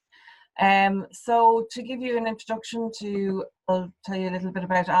So to give you an introduction I'll tell you a little bit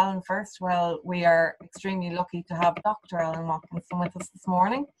about Alan first. Well, we are extremely lucky to have Dr. Alan Watkinson with us this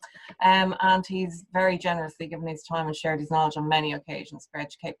morning. And he's very generously given his time and shared his knowledge on many occasions for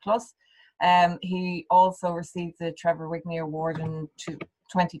Educate Plus. He also received the Trevor Wigney Award in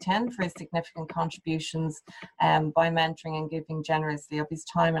 2010 for his significant contributions by mentoring and giving generously of his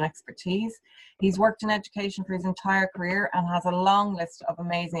time and expertise. He's worked in education for his entire career and has a long list of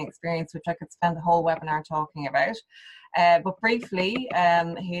amazing experience, which I could spend the whole webinar talking about. But briefly,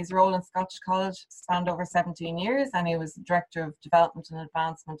 his role in Scotch College spanned over 17 years, and he was Director of Development and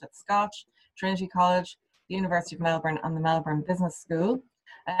Advancement at Scotch, Trinity College, the University of Melbourne and the Melbourne Business School.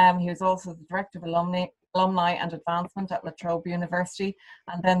 He was also the Director of Alumni and Advancement at La Trobe University,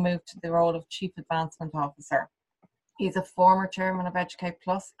 and then moved to the role of Chief Advancement Officer. He's a former chairman of Educate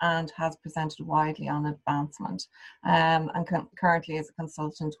Plus and has presented widely on advancement, and currently is a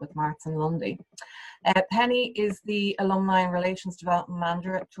consultant with Marks and Lundy. Penny is the Alumni and Relations Development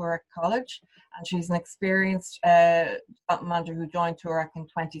Manager at Toorak College, and she's an experienced development manager who joined Toorak in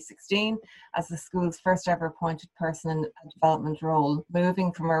 2016 as the school's first ever appointed person in a development role,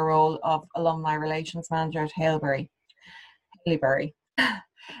 moving from her role of Alumni Relations Manager at Haileybury.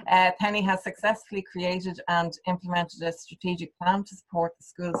 Penny has successfully created and implemented a strategic plan to support the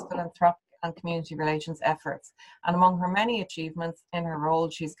school's philanthropic and community relations efforts. And among her many achievements in her role,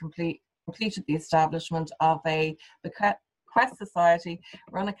 she's completed the establishment of a Bequest Society,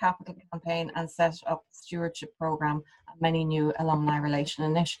 run a capital campaign, and set up a stewardship program and many new alumni relation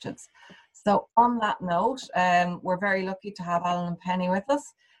initiatives. So on that note, we're very lucky to have Alan and Penny with us.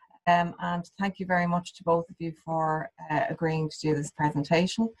 And thank you very much to both of you for agreeing to do this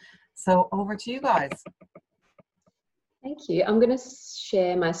presentation. So over to you guys. Thank you. I'm going to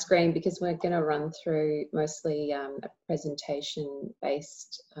share my screen because we're going to run through mostly a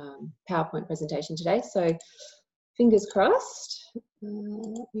presentation-based PowerPoint presentation today. So fingers crossed.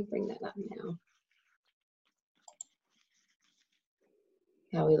 Let me bring that up now.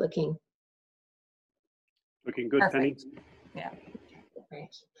 How are we looking? Looking good, Perfect. Penny. Yeah.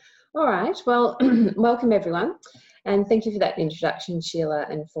 Great. All right. Well, welcome everyone. And thank you for that introduction, Sheila,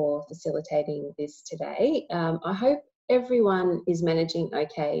 and for facilitating this today. I hope everyone is managing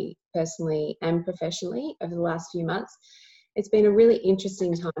okay personally and professionally over the last few months. It's been a really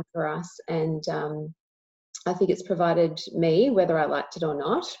interesting time for us, and I think it's provided me, whether I liked it or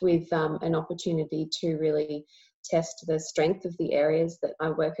not, with an opportunity to really test the strength of the areas that I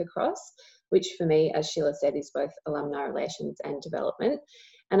work across, which for me, as Sheila said, is both alumni relations and development.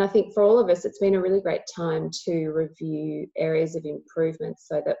 And I think for all of us, it's been a really great time to review areas of improvement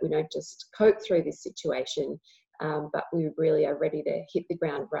so that we don't just cope through this situation, but we really are ready to hit the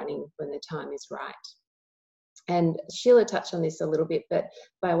ground running when the time is right. And Sheila touched on this a little bit, but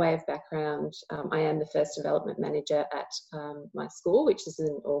by way of background, I am the first development manager at my school, which is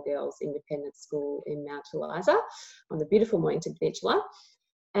an all-girls independent school in Mount Eliza on the beautiful Mornington Peninsula.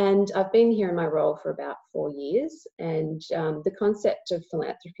 And I've been here in my role for about 4 years, and the concept of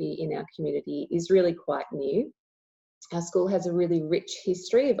philanthropy in our community is really quite new. Our school has a really rich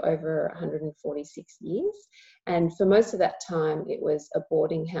history of over 146 years, and for most of that time it was a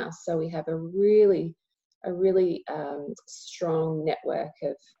boarding house. So we have a really strong network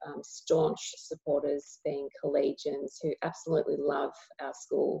of staunch supporters, being collegians who absolutely love our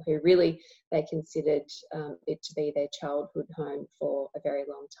school, who really, they considered it to be their childhood home for a very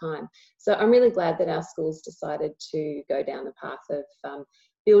long time. So I'm really glad that our school's decided to go down the path of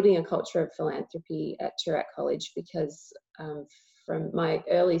building a culture of philanthropy at Toorak College, because from my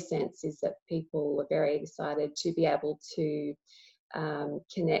early sense is that people are very excited to be able to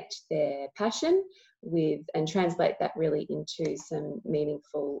connect their passion with and translate that really into some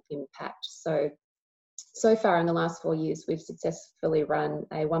meaningful impact. So far in the last 4 years, we've successfully run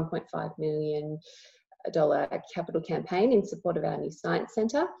a $1.5 million capital campaign in support of our new science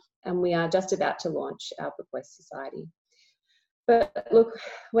centre, and we are just about to launch our Bequest Society. But look,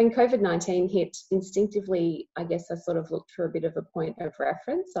 when COVID-19 hit, instinctively, I guess I sort of looked for a bit of a point of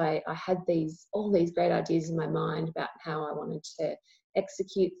reference. I had all these great ideas in my mind about how I wanted to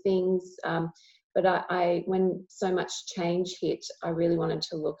execute things. But when so much change hit, I really wanted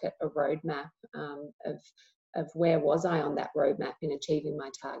to look at a roadmap of where was I on that roadmap in achieving my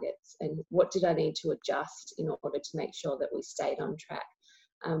targets, and what did I need to adjust in order to make sure that we stayed on track.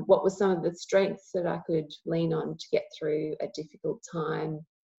 What were some of the strengths that I could lean on to get through a difficult time?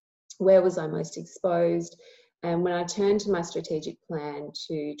 Where was I most exposed? And when I turned to my strategic plan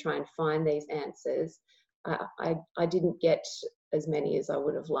to try and find these answers, I didn't get as many as I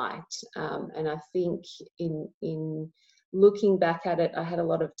would have liked. And I think in looking back at it, I had a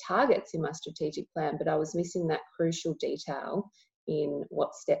lot of targets in my strategic plan, but I was missing that crucial detail in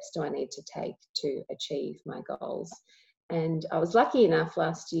what steps do I need to take to achieve my goals. And I was lucky enough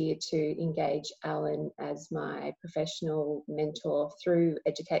last year to engage Alan as my professional mentor through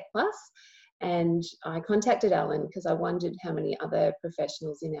Educate Plus. And I contacted Alan because I wondered how many other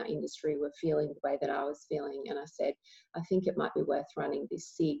professionals in our industry were feeling the way that I was feeling. And I said, I think it might be worth running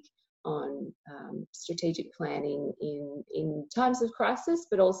this SIG on strategic planning in times of crisis,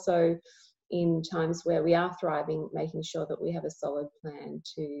 but also in times where we are thriving, making sure that we have a solid plan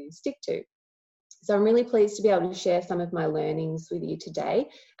to stick to. So I'm really pleased to be able to share some of my learnings with you today.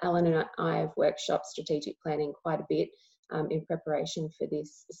 Alan and I have workshopped strategic planning quite a bit in preparation for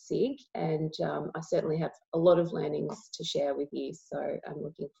this SIG, and I certainly have a lot of learnings to share with you, so I'm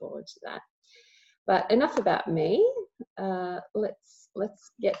looking forward to that. But enough about me.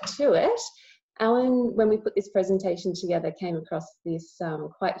 Let's get to it. Alan, when we put this presentation together, came across this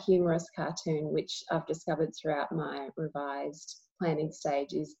quite humorous cartoon, which I've discovered throughout my revised planning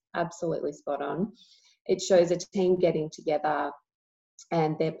stage is absolutely spot on. It shows a team getting together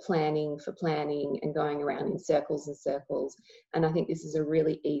and they're planning for planning and going around in circles and circles. And I think this is a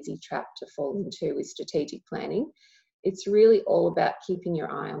really easy trap to fall into with strategic planning. It's really all about keeping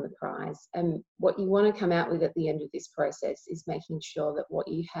your eye on the prize. And what you want to come out with at the end of this process is making sure that what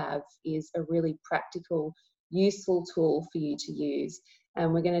you have is a really practical, useful tool for you to use.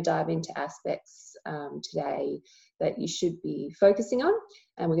 And we're going to dive into aspects today that you should be focusing on.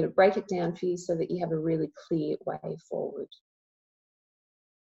 And we're going to break it down for you so that you have a really clear way forward.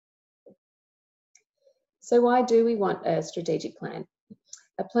 So why do we want a strategic plan?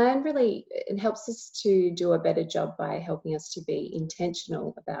 A plan really it helps us to do a better job by helping us to be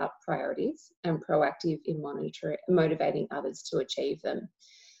intentional about priorities and proactive in motivating others to achieve them.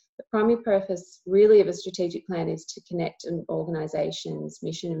 The primary purpose really of a strategic plan is to connect an organisation's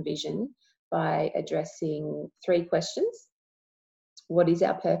mission and vision by addressing 3 questions. What is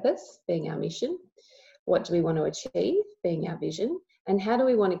our purpose, being our mission? What do we want to achieve, being our vision? And how do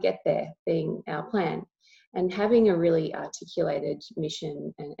we want to get there, being our plan? And having a really articulated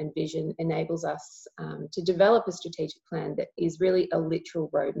mission and vision enables us to develop a strategic plan that is really a literal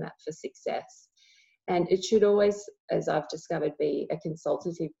roadmap for success. And it should always, as I've discovered, be a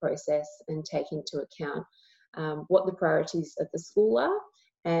consultative process and take into account what the priorities of the school are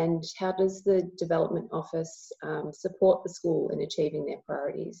and how does the development office support the school in achieving their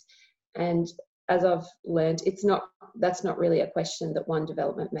priorities. And as I've learned, that's not really a question that one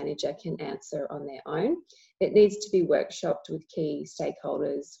development manager can answer on their own. It needs to be workshopped with key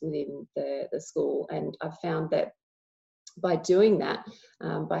stakeholders within the school. And I've found that by doing that,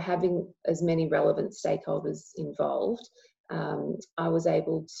 by having as many relevant stakeholders involved, I was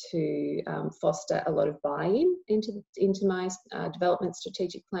able to foster a lot of buy-in into my development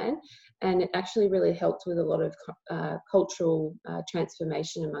strategic plan, and it actually really helped with a lot of cultural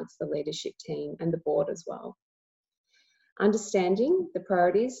transformation amongst the leadership team and the board as well. Understanding the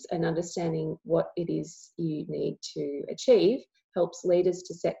priorities and understanding what it is you need to achieve helps leaders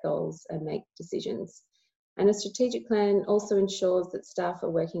to set goals and make decisions. And a strategic plan also ensures that staff are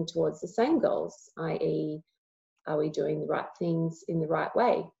working towards the same goals, i.e., are we doing the right things in the right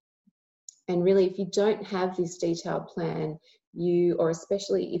way? And really, if you don't have this detailed plan, you, or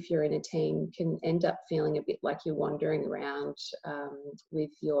especially if you're in a team, can end up feeling a bit like you're wandering around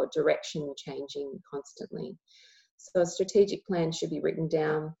with your direction changing constantly. So a strategic plan should be written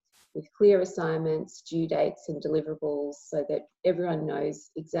down with clear assignments, due dates and deliverables so that everyone knows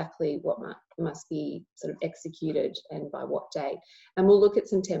exactly what must be sort of executed and by what date. And we'll look at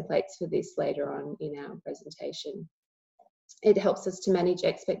some templates for this later on in our presentation. It helps us to manage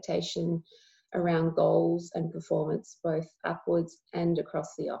expectation around goals and performance, both upwards and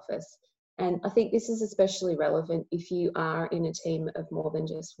across the office. And I think this is especially relevant if you are in a team of more than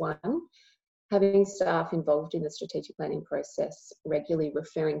just one. Having staff involved in the strategic planning process, regularly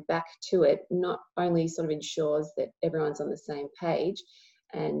referring back to it, not only sort of ensures that everyone's on the same page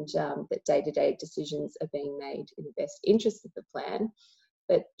and that day-to-day decisions are being made in the best interest of the plan,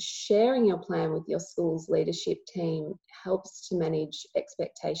 but sharing your plan with your school's leadership team helps to manage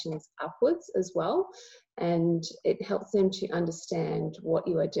expectations upwards as well. And it helps them to understand what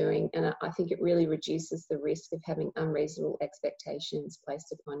you are doing. And I think it really reduces the risk of having unreasonable expectations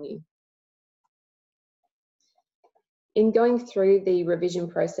placed upon you. In going through the revision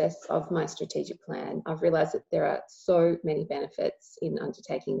process of my strategic plan, I've realised that there are so many benefits in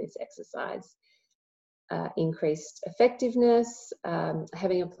undertaking this exercise. increased effectiveness.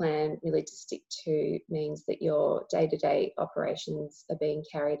 Having a plan really to stick to means that your day-to-day operations are being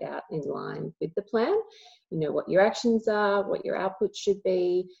carried out in line with the plan. You know what your actions are, what your output should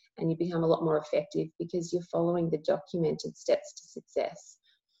be, and you become a lot more effective because you're following the documented steps to success.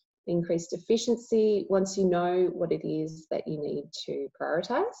 Increased efficiency, once you know what it is that you need to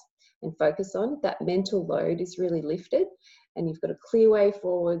prioritise and focus on, that mental load is really lifted and you've got a clear way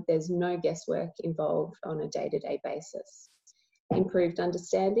forward. There's no guesswork involved on a day-to-day basis. Improved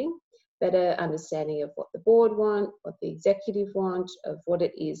understanding, better understanding of what the board want, what the executive want, of what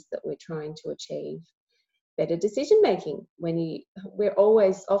it is that we're trying to achieve. Better decision making. We're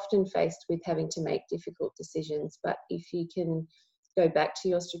always often faced with having to make difficult decisions, but if you can go back to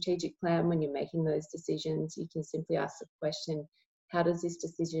your strategic plan when you're making those decisions, you can simply ask the question, how does this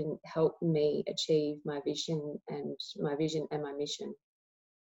decision help me achieve my vision and my mission?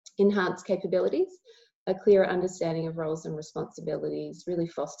 Enhanced capabilities, a clearer understanding of roles and responsibilities really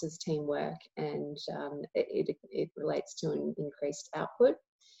fosters teamwork and it relates to an increased output.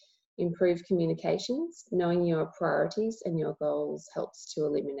 Improved communications, knowing your priorities and your goals helps to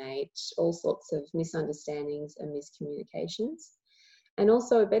eliminate all sorts of misunderstandings and miscommunications. And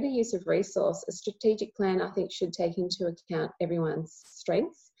also a better use of resource. A strategic plan, I think, should take into account everyone's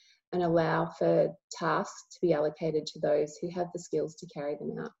strengths and allow for tasks to be allocated to those who have the skills to carry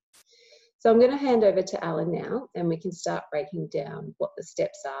them out. So I'm going to hand over to Alan now, and we can start breaking down what the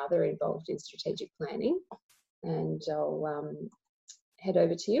steps are that are involved in strategic planning. And I'll head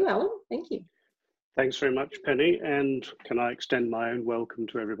over to you, Alan. Thank you. Thanks very much, Penny. And can I extend my own welcome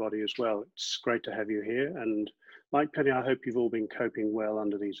to everybody as well. It's great to have you here. And like Penny, I hope you've all been coping well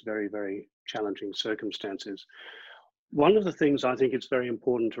under these very, very challenging circumstances. One of the things I think it's very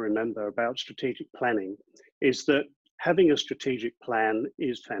important to remember about strategic planning is that having a strategic plan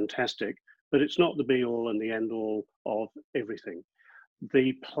is fantastic, but it's not the be all and the end all of everything.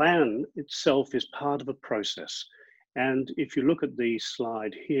 The plan itself is part of a process. And if you look at the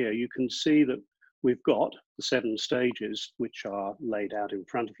slide here, you can see that we've got the 7 stages which are laid out in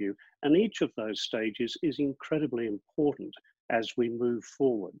front of you, and each of those stages is incredibly important as we move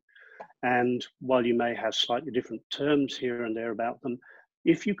forward. And while you may have slightly different terms here and there about them,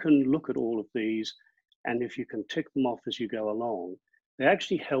 if you can look at all of these and if you can tick them off as you go along, they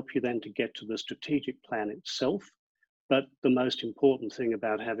actually help you then to get to the strategic plan itself. But the most important thing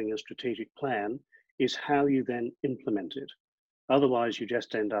about having a strategic plan is how you then implement it. Otherwise, you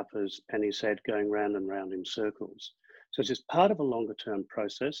just end up, as Penny said, going round and round in circles. So it's part of a longer term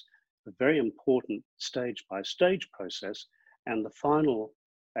process, a very important stage by stage process. And the final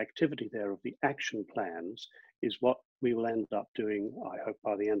activity there of the action plans is what we will end up doing, I hope,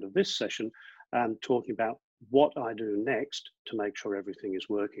 by the end of this session, talking about what I do next to make sure everything is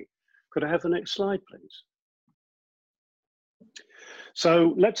working. Could I have the next slide, please?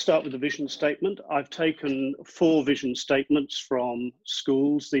 So let's start with the vision statement. I've taken 4 vision statements from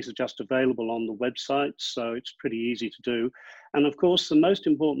schools. These are just available on the website, so it's pretty easy to do. And of course, the most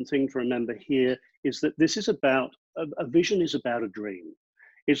important thing to remember here is that this is about, a vision is about a dream.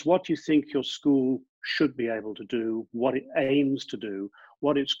 It's what you think your school should be able to do, what it aims to do,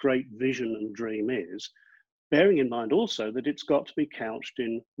 what its great vision and dream is, bearing in mind also that it's got to be couched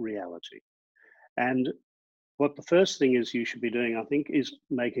in reality. And what the first thing is you should be doing, I think, is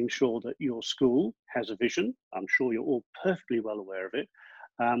making sure that your school has a vision. I'm sure you're all perfectly well aware of it.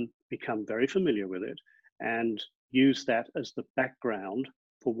 Become very familiar with it and use that as the background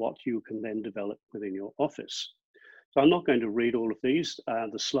for what you can then develop within your office. So I'm not going to read all of these.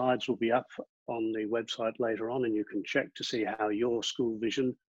 The slides will be up on the website later on, and you can check to see how your school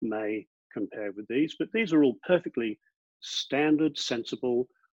vision may compare with these. But these are all perfectly standard, sensible,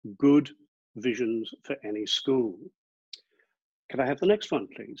 good visions for any school. Can I have the next one,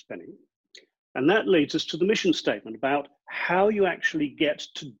 please, Penny? And that leads us to the mission statement about how you actually get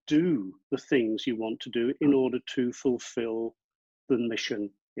to do the things you want to do in order to fulfill the mission,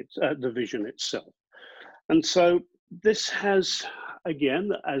 the vision itself. And so this has,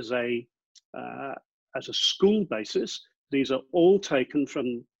 again, as a school basis, these are all taken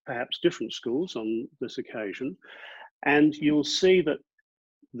from perhaps different schools on this occasion, and you'll see that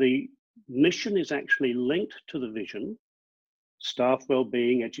the mission is actually linked to the vision, staff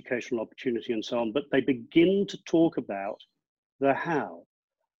well-being, educational opportunity, and so on, but they begin to talk about the how.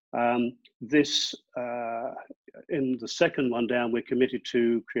 In the second one down, we're committed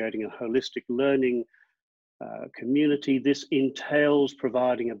to creating a holistic learning community. This entails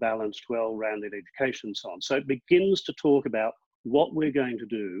providing a balanced, well-rounded education and so on. So it begins to talk about what we're going to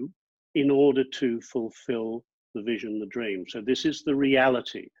do in order to fulfill the vision, the dream. So this is the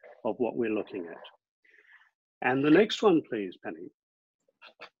reality of what we're looking at. And the next one, please, Penny.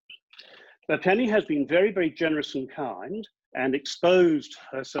 Now, Penny has been very, very generous and kind and exposed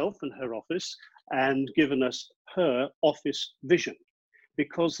herself and her office and given us her office vision.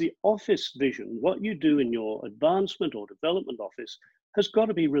 Because the office vision, what you do in your advancement or development office, has got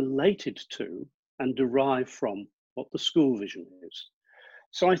to be related to and derived from what the school vision is.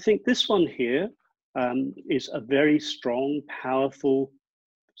 So I think this one here is a very strong, powerful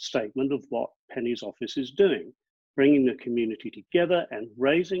statement of what Penny's office is doing, bringing the community together and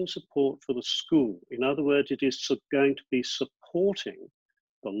raising support for the school. In other words, it is going to be supporting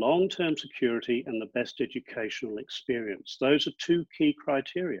the long-term security and the best educational experience. Those are two key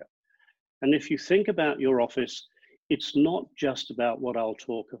criteria. And if you think about your office, it's not just about what I'll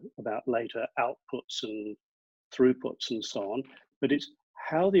talk about later, outputs and throughputs and so on, but it's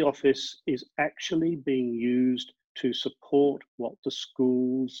how the office is actually being used to support what the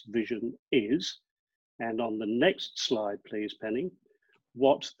school's vision is. And on the next slide, please, Penny,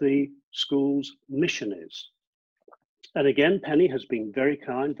 what the school's mission is. And again, Penny has been very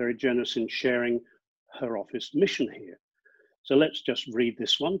kind, very generous in sharing her office mission here. So let's just read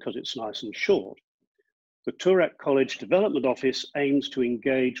this one because it's nice and short. The Toorak College Development Office aims to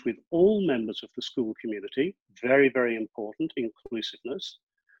engage with all members of the school community, very, very important, inclusiveness,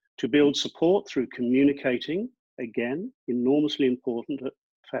 to build support through communicating, again, enormously important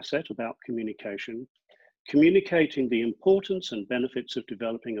facet about communication, communicating the importance and benefits of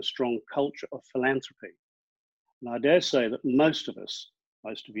developing a strong culture of philanthropy. And I dare say that most of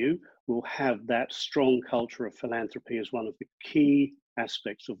you, will have that strong culture of philanthropy as one of the key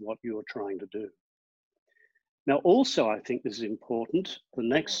aspects of what you're trying to do. Now, also, I think this is important, the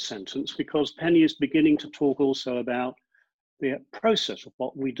next sentence, because Penny is beginning to talk also about the process of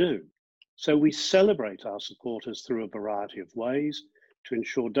what we do. So we celebrate our supporters through a variety of ways to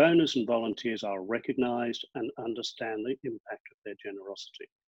ensure donors and volunteers are recognised and understand the impact of their generosity.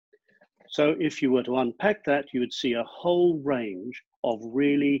 So if you were to unpack that, you would see a whole range of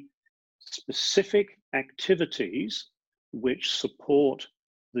really specific activities which support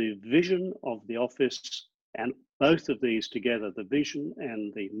the vision of the office, and both of these together, the vision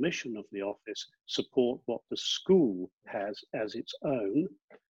and the mission of the office, support what the school has as its own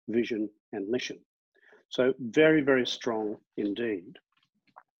vision and mission. So very, very strong indeed.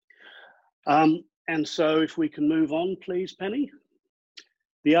 And so if we can move on, please, Penny.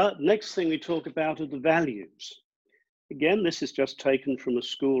 The next thing we talk about are the values. Again, this is just taken from a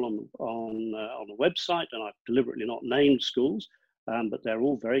school on the website, and I've deliberately not named schools, but they're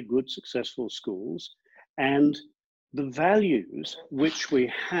all very good, successful schools. And the values which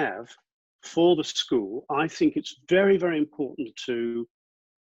we have for the school, I think it's very, very important to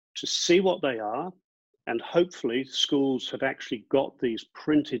see what they are, and hopefully schools have actually got these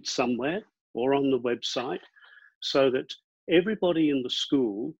printed somewhere or on the website, so that everybody in the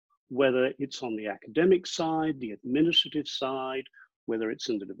school, whether it's on the academic side, the administrative side, whether it's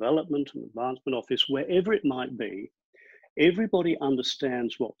in the development and advancement office, wherever it might be, everybody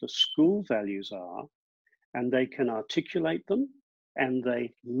understands what the school values are, and they can articulate them and they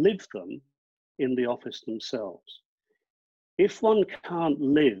live them in the office themselves. If one can't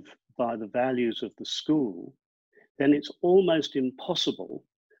live by the values of the school, then it's almost impossible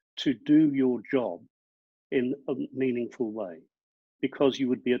to do your job in a meaningful way, because you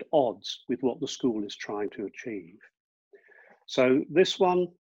would be at odds with what the school is trying to achieve. So this one,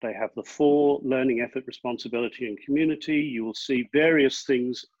 they have the 4: learning, effort, responsibility, and community. You will see various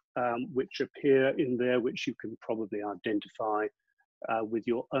things which appear in there, which you can probably identify with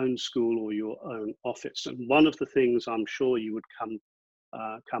your own school or your own office. And one of the things I'm sure you would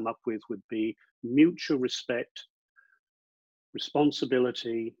come up with would be mutual respect,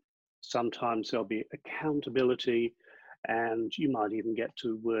 responsibility. Sometimes there'll be accountability, and you might even get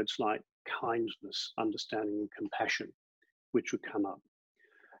to words like kindness, understanding, and compassion, which would come up.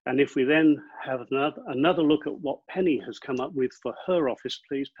 And if we then have another look at what Penny has come up with for her office,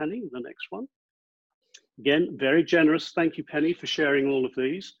 please, Penny, the next one. Again, very generous. Thank you, Penny, for sharing all of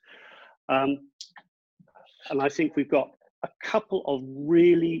these. And I think we've got a couple of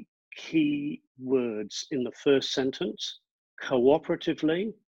really key words in the first sentence: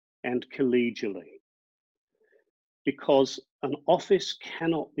 cooperatively and collegially. Because an office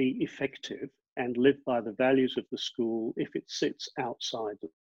cannot be effective and live by the values of the school if it sits outside the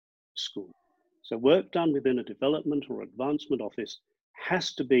school. So work done within a development or advancement office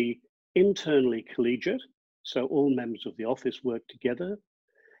has to be internally collegiate, so all members of the office work together.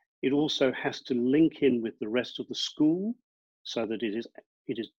 It also has to link in with the rest of the school, so that it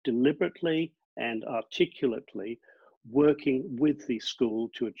is deliberately and articulately working with the school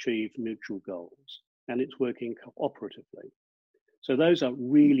to achieve mutual goals. and it's working cooperatively. So those are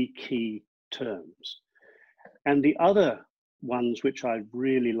really key terms. And the other ones which I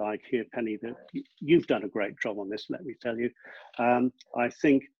really like here, Penny, that you've done a great job on this, let me tell you. I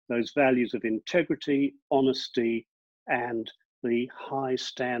think those values of integrity, honesty, and the high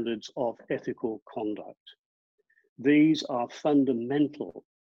standards of ethical conduct. These are fundamental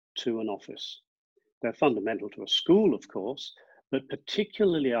to an office. They're fundamental to a school, of course, but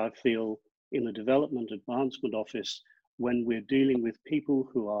particularly I feel in a development advancement office when we're dealing with people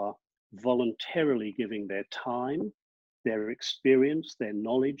who are voluntarily giving their time, their experience, their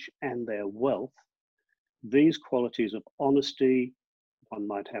knowledge, and their wealth. These qualities of honesty, one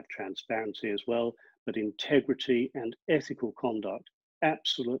might have transparency as well, but integrity and ethical conduct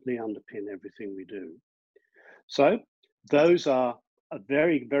absolutely underpin everything we do. So those are a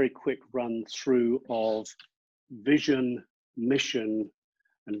very, very quick run through of vision, mission,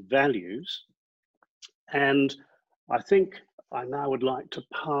 and values. And I think I now would like to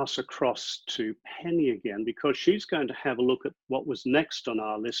pass across to Penny again, because she's going to have a look at what was next on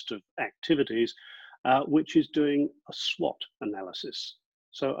our list of activities, which is doing a SWOT analysis.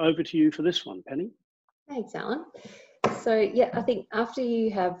 So over to you for this one, Penny. Thanks, Alan. So yeah, I think after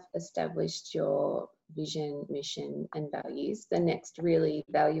you have established your vision, mission, and values, the next really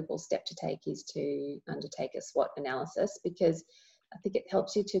valuable step to take is to undertake a SWOT analysis, because I think it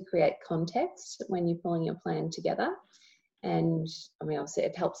helps you to create context when you're pulling your plan together. And I mean, obviously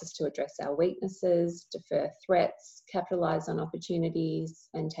it helps us to address our weaknesses, defer threats, capitalize on opportunities,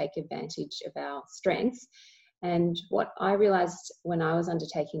 and take advantage of our strengths. And what I realized when I was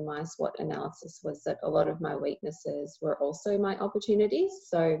undertaking my SWOT analysis was that a lot of my weaknesses were also my opportunities.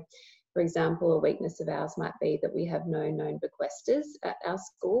 So, for example, a weakness of ours might be that we have no known bequesters at our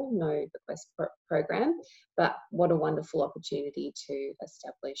school, no bequest program, but what a wonderful opportunity to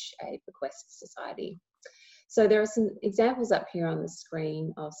establish a bequest society. So there are some examples up here on the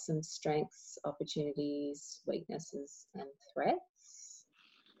screen of some strengths, opportunities, weaknesses, and threats.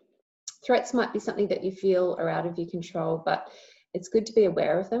 Threats might be something that you feel are out of your control, but it's good to be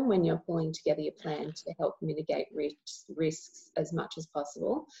aware of them when you're pulling together your plan to help mitigate risks as much as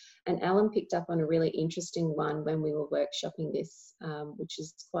possible. And Alan picked up on a really interesting one when we were workshopping this, which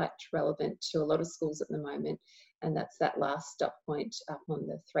is quite relevant to a lot of schools at the moment. And that's that last stop point up on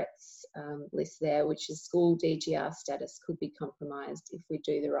the threats list there, which is school DGR status could be compromised if we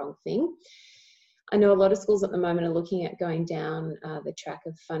do the wrong thing. I know a lot of schools at the moment are looking at going down the track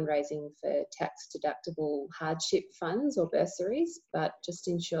of fundraising for tax-deductible hardship funds or bursaries, but just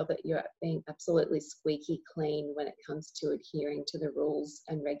ensure that you're being absolutely squeaky clean when it comes to adhering to the rules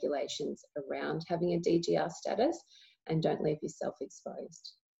and regulations around having a DGR status, and don't leave yourself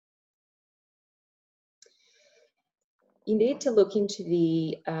exposed. You need to look into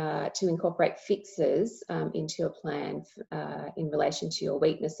to incorporate fixes into your plan in relation to your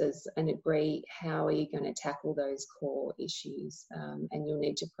weaknesses, and agree how are you going to tackle those core issues, and you'll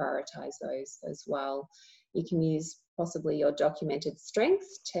need to prioritise those as well. You can use possibly your documented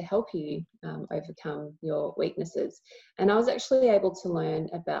strengths to help you overcome your weaknesses. And I was actually able to learn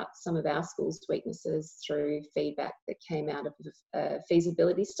about some of our school's weaknesses through feedback that came out of a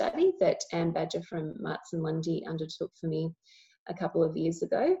feasibility study that Anne Badger from Marts and Lundy undertook for me a couple of years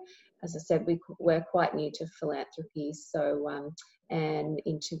ago. As I said, we're quite new to philanthropy, so Anne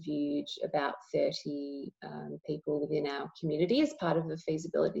interviewed about 30 people within our community as part of the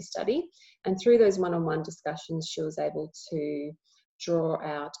feasibility study. And through those one-on-one discussions, she was able to draw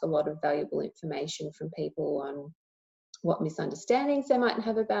out a lot of valuable information from people on what misunderstandings they might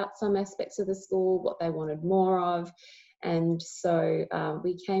have about some aspects of the school, what they wanted more of. And so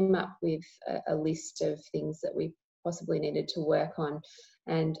we came up with a list of things that we possibly needed to work on.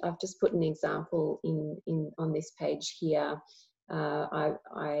 And I've just put an example on this page here.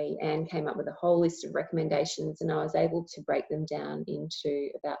 Anne came up with a whole list of recommendations, and I was able to break them down into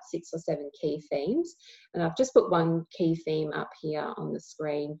about 6 or 7 key themes. And I've just put one key theme up here on the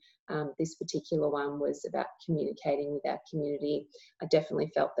screen. This particular one was about communicating with our community. I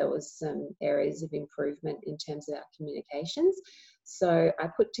definitely felt there was some areas of improvement in terms of our communications. So I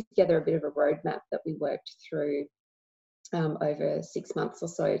put together a bit of a roadmap that we worked through over 6 months or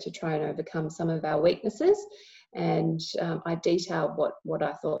so to try and overcome some of our weaknesses. And I detailed what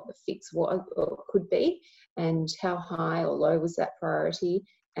I thought the fix was or could be, and how high or low was that priority,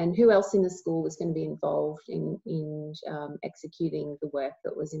 and who else in the school was going to be involved in executing the work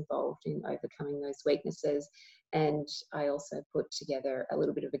that was involved in overcoming those weaknesses. And I also put together a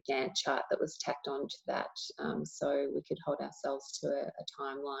little bit of a Gantt chart that was tacked on to that, so we could hold ourselves to a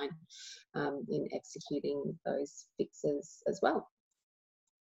timeline in executing those fixes as well.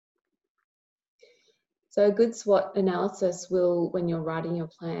 So a good SWOT analysis will, when you're writing your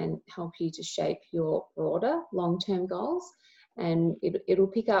plan, help you to shape your broader long-term goals, and it'll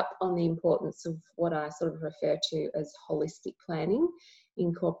pick up on the importance of what I sort of refer to as holistic planning,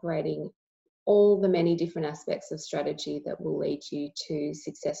 incorporating all the many different aspects of strategy that will lead you to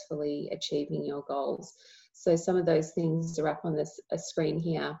successfully achieving your goals. So some of those things are up on this screen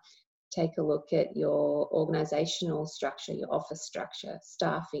here. Take a look at your organisational structure, your office structure,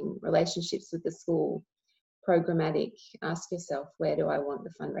 staffing, relationships with the school, programmatic. Ask yourself, where do I want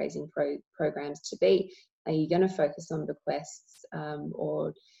the fundraising programs to be? Are you going to focus on bequests,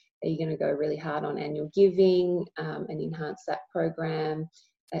 or are you going to go really hard on annual giving and enhance that program?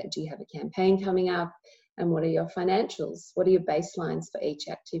 Do you have a campaign coming up? And what are your financials? What are your baselines for each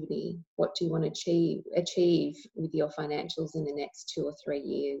activity? What do you want to achieve with your financials in the next 2 or 3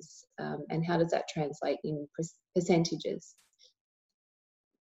 years? And how does that translate in percentages?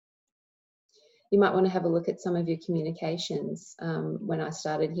 You might want to have a look at some of your communications. When I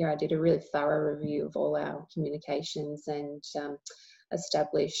started here, I did a really thorough review of all our communications and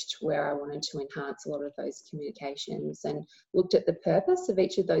established where I wanted to enhance a lot of those communications, and looked at the purpose of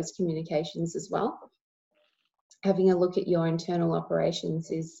each of those communications as well. Having a look at your internal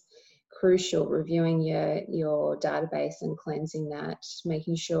operations is crucial. Reviewing your database and cleansing that,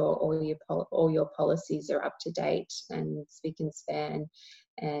 making sure all your policies are up to date and spick and span,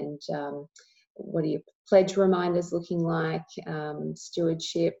 and what are your pledge reminders looking like,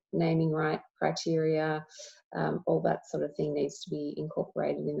 stewardship, naming right criteria, all that sort of thing needs to be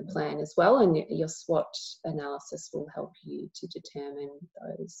incorporated in the plan as well, and your SWOT analysis will help you to determine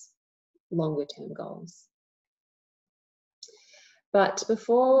those longer term goals. But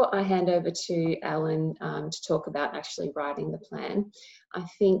before I hand over to Alan to talk about actually writing the plan, I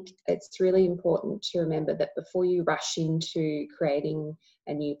think it's really important to remember that before you rush into creating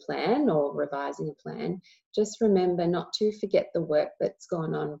a new plan or revising a plan, just remember not to forget the work that's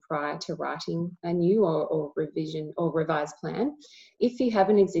gone on prior to writing a new or revision or revised plan. If you have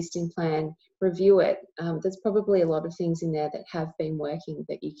an existing plan, review it. There's probably a lot of things in there that have been working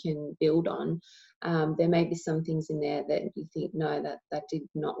that you can build on. There may be some things in there that you think, no, that did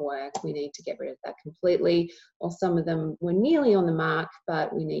not work. We need to get rid of that completely. Or some of them were nearly on the mark,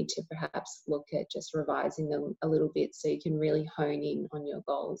 but we need to perhaps look at just revising them a little bit so you can really hone in on your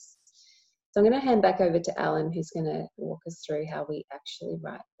goals. So I'm going to hand back over to Alan, who's going to walk us through how we actually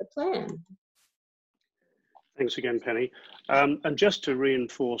write the plan. Thanks again, Penny. And just to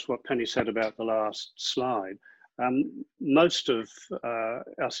reinforce what Penny said about the last slide, most of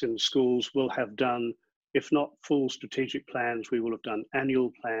us in schools will have done, if not full strategic plans, we will have done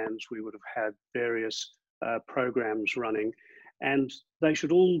annual plans, we would have had various programs running, and they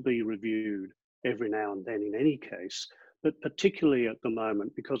should all be reviewed every now and then in any case, but particularly at the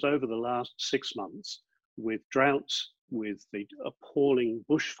moment, because over the last 6 months, with droughts, with the appalling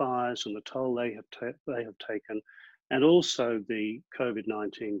bushfires and the toll they have taken, and also the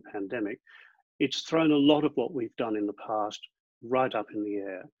COVID-19 pandemic, it's thrown a lot of what we've done in the past right up in the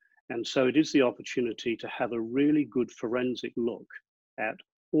air. And so it is the opportunity to have a really good forensic look at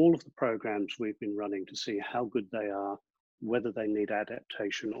all of the programs we've been running to see how good they are, whether they need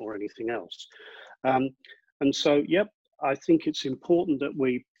adaptation or anything else. And so, yep, I think it's important that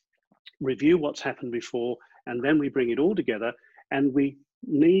we review what's happened before, and then we bring it all together, and we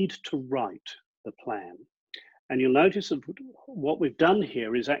need to write the plan. And you'll notice that what we've done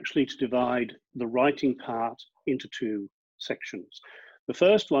here is actually to divide the writing part into 2 sections. The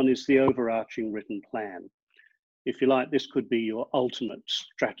first one is the overarching written plan. If you like, this could be your ultimate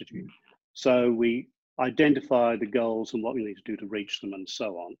strategy. So we identify the goals and what we need to do to reach them and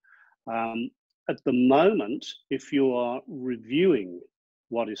so on. At the moment, if you are reviewing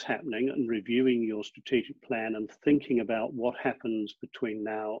what is happening and reviewing your strategic plan and thinking about what happens between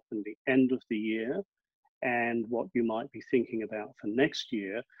now and the end of the year and what you might be thinking about for next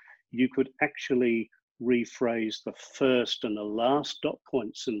year, you could actually rephrase the first and the last dot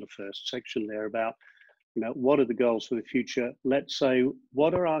points in the first section there about, you know, what are the goals for the future? Let's say,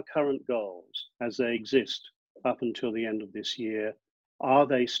 what are our current goals as they exist up until the end of this year? Are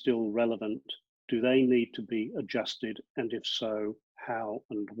they still relevant? Do they need to be adjusted? And if so, how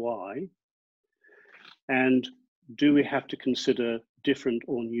and why? And do we have to consider different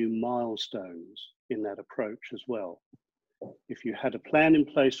or new milestones in that approach as well? If you had a plan in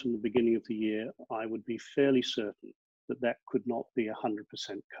place from the beginning of the year, I would be fairly certain that that could not be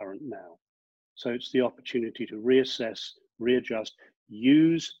 100% current now. So it's the opportunity to reassess, readjust,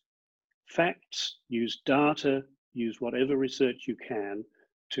 use facts, use data, use whatever research you can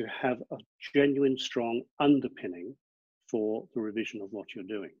to have a genuine, strong underpinning for the revision of what you're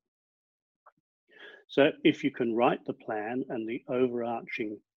doing. So if you can write the plan and the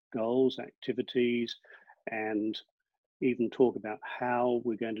overarching goals, activities, and even talk about how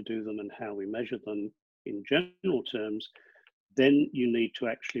we're going to do them and how we measure them in general terms, then you need to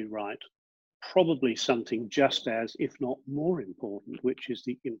actually write probably something just as, if not more important, which is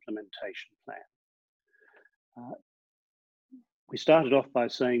the implementation plan. We started off by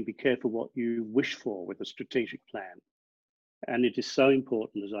saying, be careful what you wish for with a strategic plan. And it is so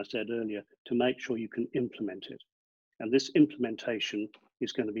important, as I said earlier, to make sure you can implement it. And this implementation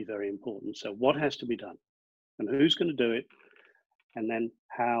is going to be very important. So what has to be done? And who's going to do it? And then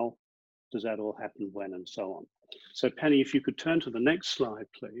how does that all happen, when, and so on. So Penny, if you could turn to the next slide,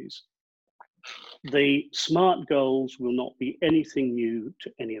 please. The SMART goals will not be anything new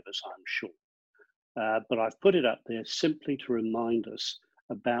to any of us, I'm sure. But I've put it up there simply to remind us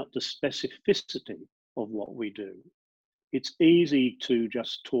about the specificity of what we do. It's easy to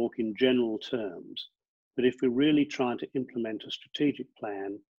just talk in general terms, but if we're really trying to implement a strategic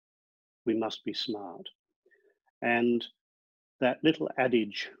plan, we must be smart. And that little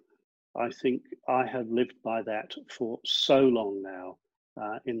adage, I think I have lived by that for so long now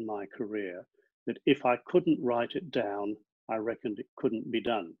in my career, that if I couldn't write it down, I reckoned it couldn't be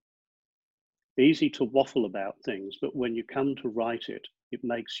done. Easy to waffle about things, but when you come to write it, it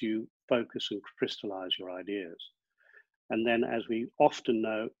makes you focus and crystallize your ideas. And then, as we often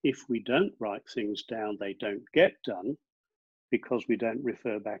know, if we don't write things down, they don't get done because we don't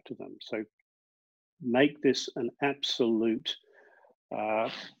refer back to them. So make this an absolute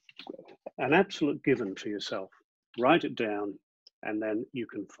given to yourself. Write it down, and then you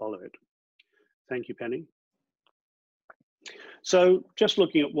can follow it. Thank you, Penny. So just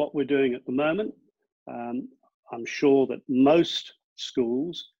looking at what we're doing at the moment, I'm sure that most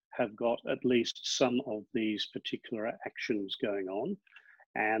schools have got at least some of these particular actions going on.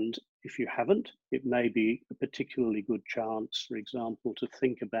 And if you haven't, it may be a particularly good chance, for example, to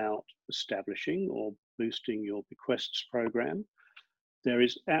think about establishing or boosting your bequests program. There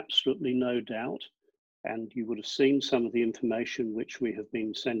is absolutely no doubt, and you would have seen some of the information which we have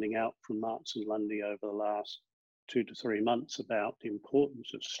been sending out from Marks and Lundy over the last 2 to 3 months about the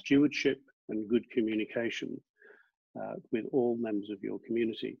importance of stewardship and good communication with all members of your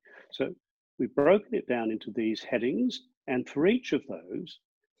community. So we've broken it down into these headings, and for each of those,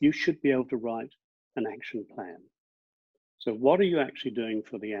 you should be able to write an action plan. So what are you actually doing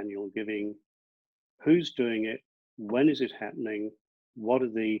for the annual giving? Who's doing it? When is it happening? What are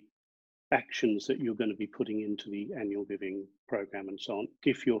the actions that you're going to be putting into the annual giving program and so on,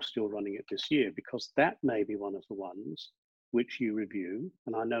 if you're still running it this year, because that may be one of the ones which you review.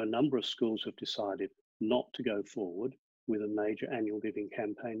 And I know a number of schools have decided not to go forward with a major annual giving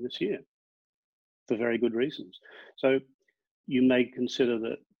campaign this year for very good reasons. So you may consider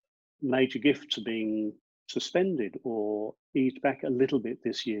that major gifts are being suspended or eased back a little bit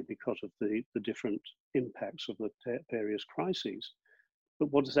this year because of the different impacts of the various crises.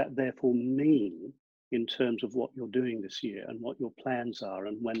 But what does that therefore mean in terms of what you're doing this year and what your plans are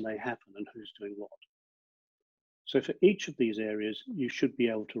and when they happen and who's doing what? So for each of these areas, you should be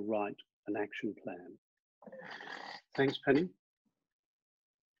able to write an action plan. Thanks, Penny.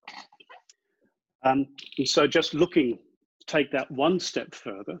 And so just looking, take that one step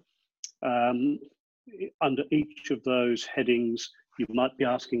further, under each of those headings, you might be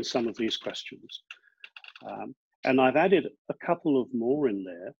asking some of these questions. And I've added a couple of more in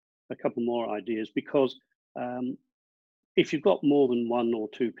there, a couple more ideas, because if you've got more than 1 or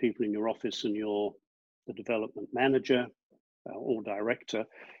 2 people in your office and you're the development manager or director,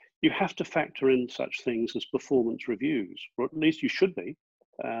 you have to factor in such things as performance reviews, or at least you should be,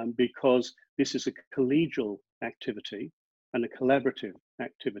 because this is a collegial activity and a collaborative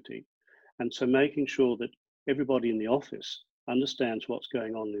activity. And so making sure that everybody in the office understands what's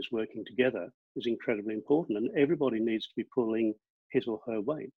going on and is working together is incredibly important, and everybody needs to be pulling his or her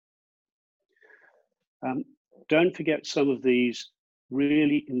weight. Don't forget some of these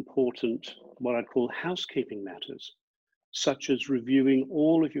really important, what I'd call housekeeping matters, such as reviewing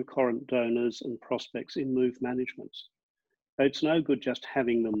all of your current donors and prospects in Move management. It's no good just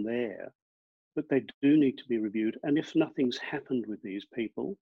having them there, but they do need to be reviewed. And if nothing's happened with these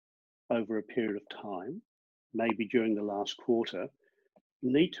people over a period of time, maybe during the last quarter,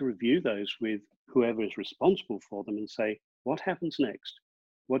 you need to review those with whoever is responsible for them and say, what happens next?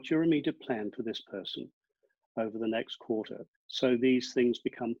 What's your immediate plan for this person over the next quarter? So these things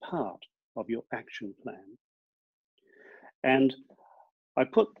become part of your action plan. And I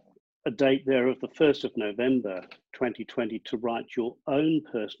put a date there of the 1st of November 2020 to write your own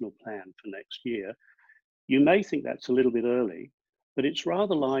personal plan for next year. You may think that's a little bit early, but it's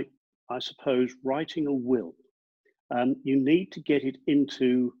rather like I suppose, writing a will. You need to get it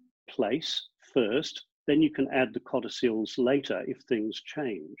into place first, then you can add the codicils later if things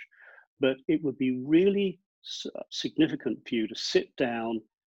change. But it would be really significant for you to sit down,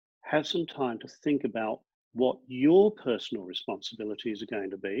 have some time to think about what your personal responsibilities are going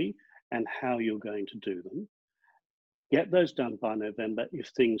to be and how you're going to do them. Get those done by November. If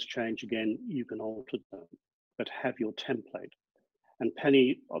things change again, you can alter them, but have your template. And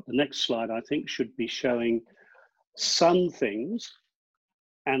Penny, the next slide, I think, should be showing some things,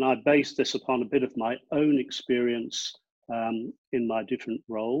 and I base this upon a bit of my own experience in my different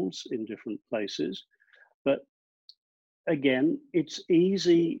roles in different places. But again, it's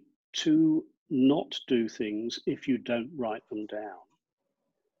easy to not do things if you don't write them down.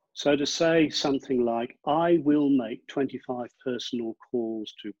 So to say something like, I will make 25 personal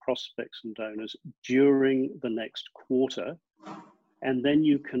calls to prospects and donors during the next quarter, and then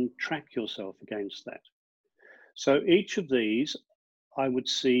you can track yourself against that. So each of these I would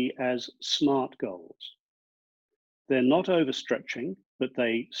see as SMART goals. They're not overstretching, but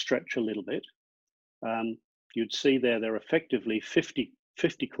they stretch a little bit. You'd see they're effectively 50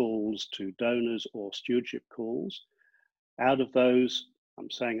 calls to donors or stewardship calls. Out of those, I'm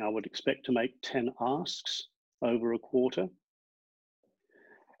saying I would expect to make 10 asks over a quarter.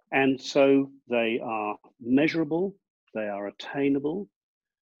 And so they are measurable, they are attainable,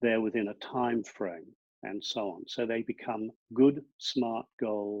 they're within a time frame, and so on. So they become good, SMART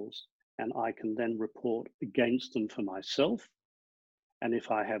goals, and I can then report against them for myself. And if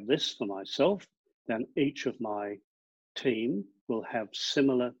I have this for myself, then each of my team will have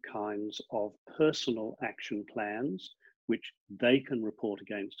similar kinds of personal action plans, which they can report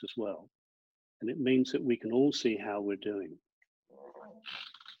against as well. And it means that we can all see how we're doing.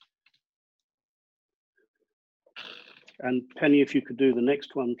 And Penny, if you could do the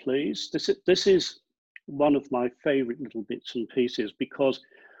next one, please. This is one of my favorite little bits and pieces, because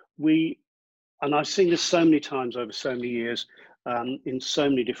and I've seen this so many times over so many years in so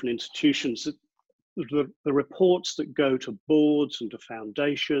many different institutions, that the reports that go to boards and to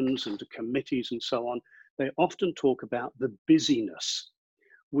foundations and to committees and so on, they often talk about the busyness.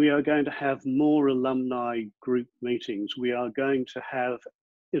 We are going to have more alumni group meetings. We are going to have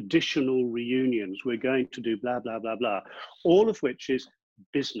additional reunions. We're going to do blah, blah, blah, blah, all of which is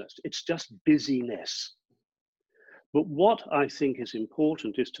business. It's just busyness. But what I think is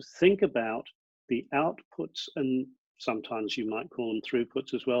important is to think about the outputs, and sometimes you might call them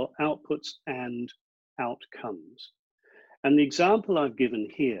throughputs as well, outputs and outcomes. And the example I've given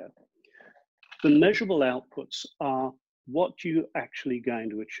here, the measurable outputs are what you're actually going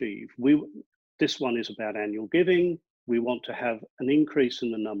to achieve. This one is about annual giving. We want to have an increase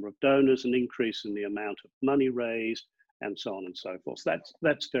in the number of donors, an increase in the amount of money raised, and so on and so forth.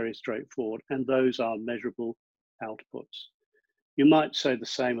 That's very straightforward, and those are measurable outputs. You might say the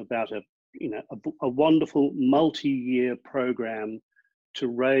same about a wonderful multi-year program to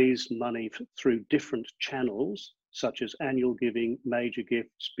raise money through different channels, such as annual giving, major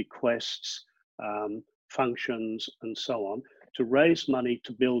gifts, bequests, functions, and so on, to raise money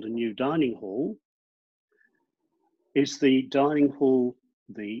to build a new dining hall. Is the dining hall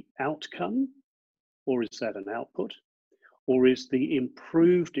the outcome, or is that an output? Or is the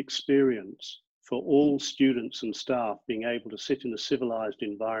improved experience for all students and staff being able to sit in a civilized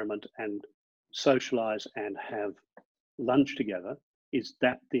environment and socialize and have lunch together, is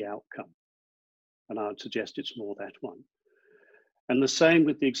that the outcome? And I would suggest it's more that one. And the same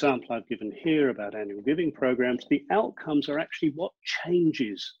with the example I've given here about annual giving programs. The outcomes are actually what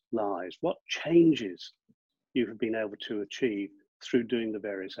changes lives, what changes you have been able to achieve through doing the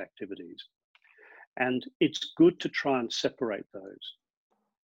various activities. And it's good to try and separate those.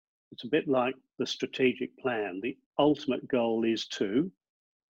 It's a bit like the strategic plan. The ultimate goal is to,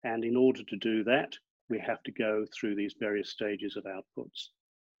 and in order to do that, we have to go through these various stages of outputs.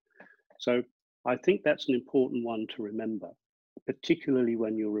 So I think that's an important one to remember, particularly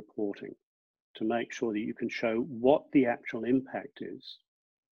when you're reporting, to make sure that you can show what the actual impact is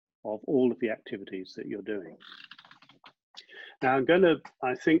of all of the activities that you're doing. Now I'm going to,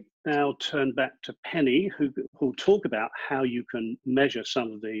 I think, now turn back to Penny, who'll talk about how you can measure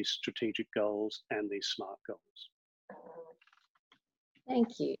some of these strategic goals and these SMART goals.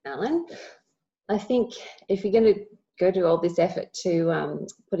 Thank you, Alan. I think if you're going to go to all this effort to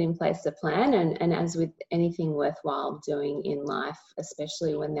put in place a plan, and as with anything worthwhile doing in life,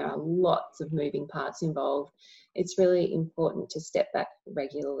 especially when there are lots of moving parts involved, it's really important to step back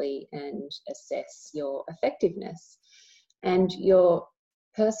regularly and assess your effectiveness. And your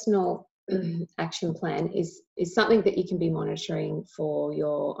personal action plan is something that you can be monitoring for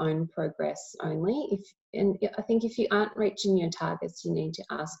your own progress only. And I think if you aren't reaching your targets, you need to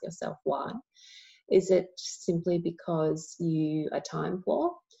ask yourself why. Is it simply because you are time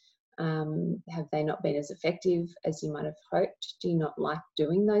poor? Have they not been as effective as you might have hoped? Do you not like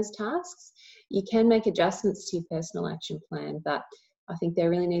doing those tasks? You can make adjustments to your personal action plan, but I think there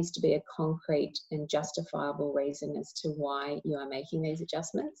really needs to be a concrete and justifiable reason as to why you are making these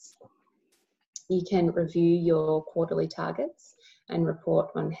adjustments. You can review your quarterly targets and report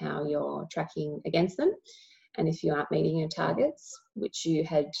on how you're tracking against them. And if you aren't meeting your targets, which you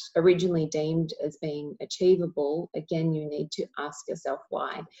had originally deemed as being achievable, again, you need to ask yourself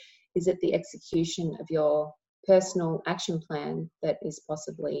why. Is it the execution of your personal action plan that is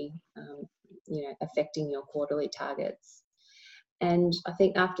possibly affecting your quarterly targets? And I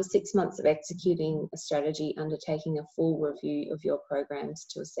think after 6 months of executing a strategy, undertaking a full review of your programs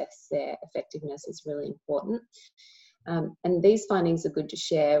to assess their effectiveness is really important. And these findings are good to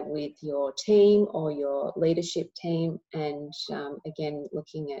share with your team or your leadership team. And again,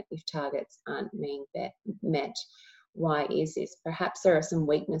 looking at if targets aren't being met, why is this? Perhaps there are some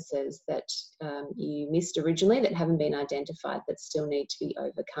weaknesses that you missed originally that haven't been identified that still need to be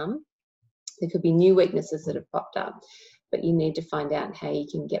overcome. There could be new weaknesses that have popped up, but you need to find out how you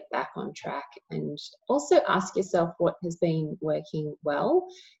can get back on track, and also ask yourself what has been working well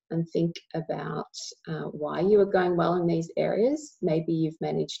and think about why you are going well in these areas. Maybe you've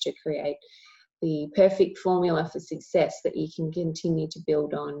managed to create the perfect formula for success that you can continue to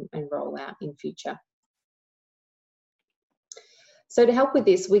build on and roll out in future. So to help with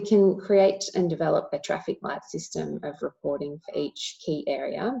this, we can create and develop a traffic light system of reporting for each key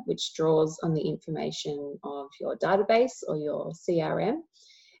area, which draws on the information of your database or your CRM.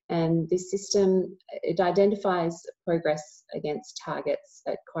 And this system, it identifies progress against targets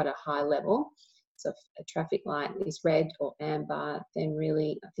at quite a high level. So if a traffic light is red or amber, then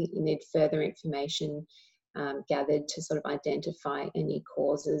really I think you need further information gathered to sort of identify any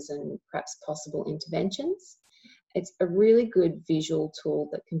causes and perhaps possible interventions. It's a really good visual tool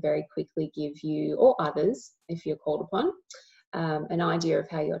that can very quickly give you, or others if you're called upon, an idea of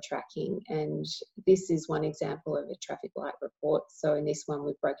how you're tracking. And this is one example of a traffic light report. So in this one,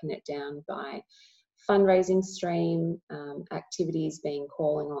 we've broken it down by fundraising stream, activities being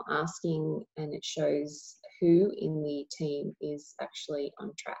calling or asking, and it shows who in the team is actually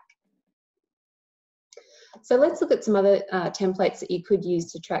on track. So let's look at some other templates that you could use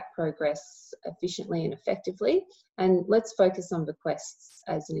to track progress efficiently and effectively. And let's focus on bequests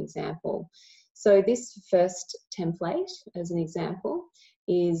as an example. So this first template, as an example,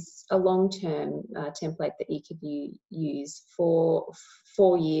 is a long-term template that you could use for a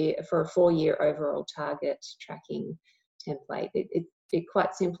four-year overall target tracking template. It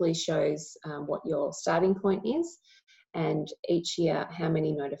quite simply shows what your starting point is, and each year how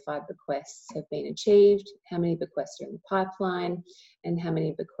many notified bequests have been achieved, how many bequests are in the pipeline, and how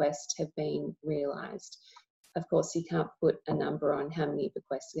many bequests have been realised. Of course, you can't put a number on how many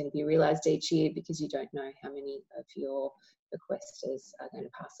bequests are going to be realised each year because you don't know how many of your bequesters are going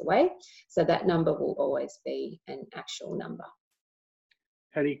to pass away. So that number will always be an actual number.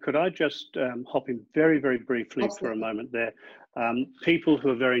 Henny, could I just hop in very, very briefly Absolutely. For a moment there? People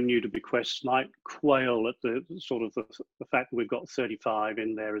who are very new to bequests might quail at the fact that we've got 35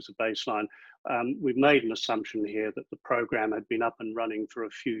 in there as a baseline. We've made an assumption here that the program had been up and running for a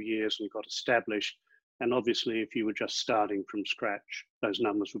few years and got established. And obviously, if you were just starting from scratch, those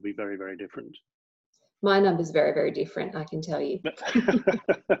numbers would be very, very different. My number's very, very different, I can tell you.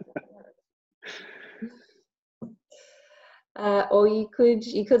 Or you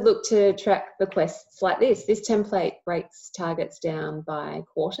could look to track bequests like this. This template breaks targets down by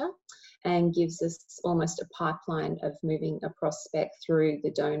quarter and gives us almost a pipeline of moving a prospect through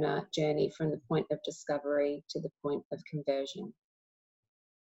the donor journey from the point of discovery to the point of conversion.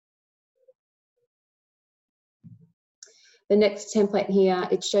 The next template here,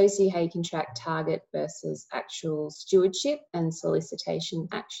 it shows you how you can track target versus actual stewardship and solicitation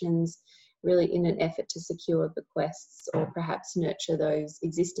actions, really in an effort to secure bequests or perhaps nurture those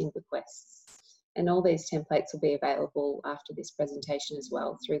existing bequests. And all these templates will be available after this presentation as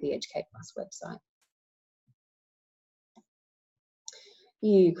well through the Educate Plus website.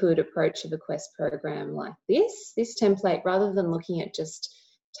 You could approach a bequest program like this. This template, rather than looking at just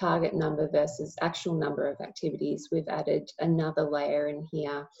target number versus actual number of activities, we've added another layer in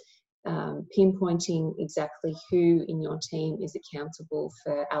here, pinpointing exactly who in your team is accountable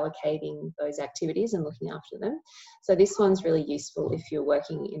for allocating those activities and looking after them. So this one's really useful if you're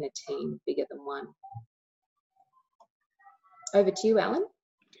working in a team bigger than one. Over to you, Alan.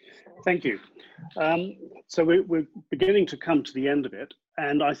 Thank you. So we're beginning to come to the end of it,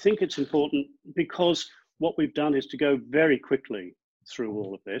 and I think it's important because what we've done is to go very quickly through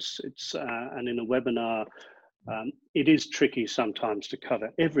all of this. And in a webinar, it is tricky sometimes to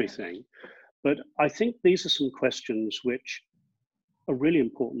cover everything, but I think these are some questions which are really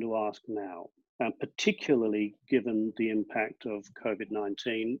important to ask now, particularly given the impact of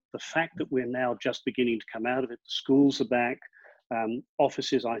COVID-19, the fact that we're now just beginning to come out of it, the schools are back,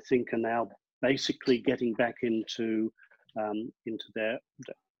 offices, I think, are now basically getting back into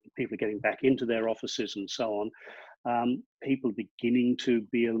people are getting back into their offices and so on. People are beginning to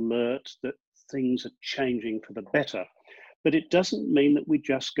be alert that things are changing for the better. But it doesn't mean that we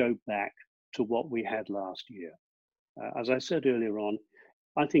just go back to what we had last year. As I said earlier on,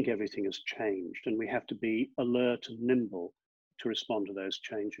 I think everything has changed and we have to be alert and nimble to respond to those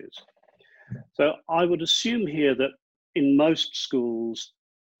changes. So I would assume here that in most schools,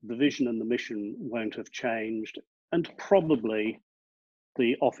 the vision and the mission won't have changed, and probably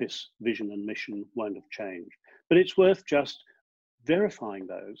the office vision and mission won't have changed. But it's worth just verifying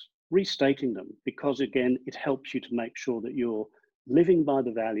those, restating them, because again, it helps you to make sure that you're living by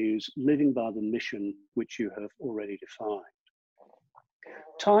the values, living by the mission which you have already defined.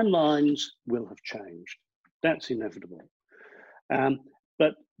 Timelines will have changed. That's inevitable.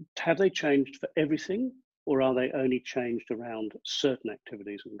 But have they changed for everything, or are they only changed around certain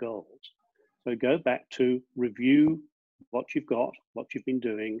activities and goals? So go back to review what you've got, what you've been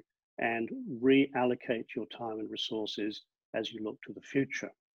doing, and reallocate your time and resources as you look to the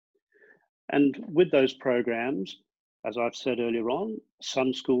future. And with those programs, as I've said earlier on,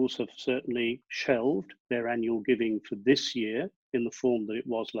 some schools have certainly shelved their annual giving for this year in the form that it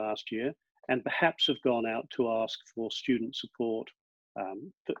was last year, and perhaps have gone out to ask for student support,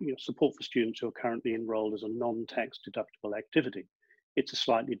 support for students who are currently enrolled as a non-tax deductible activity. It's a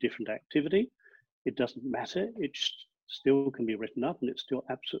slightly different activity. It doesn't matter. It still can be written up and it's still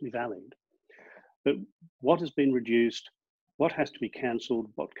absolutely valid. But what has been reduced, what has to be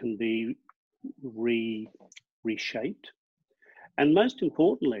cancelled, what can be reshaped? And most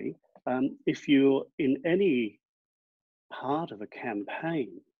importantly, if you're in any part of a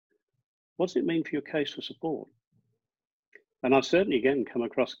campaign, what does it mean for your case for support? And I've certainly, again, come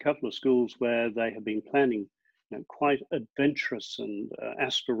across a couple of schools where they have been planning quite adventurous and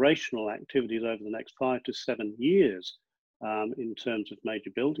aspirational activities over the next 5 to 7 years in terms of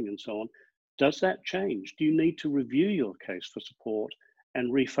major building and so on. Does that change? Do you need to review your case for support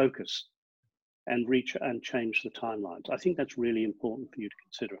and refocus and change the timelines? I think that's really important for you to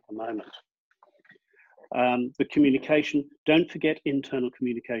consider at the moment. The communication, don't forget internal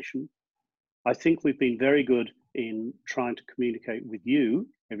communication. I think we've been very good in trying to communicate with you,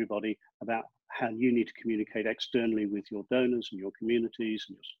 everybody, about how you need to communicate externally with your donors and your communities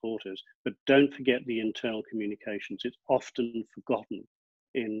and your supporters, but don't forget the internal communications. It's often forgotten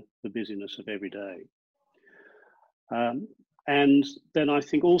in the busyness of every day. And then I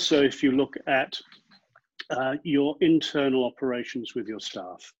think also if you look at your internal operations with your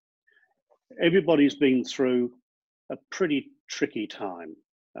staff, everybody's been through a pretty tricky time.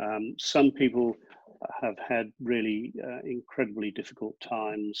 Some people have had really incredibly difficult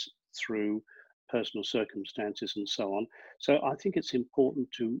times through personal circumstances and so on. So I think it's important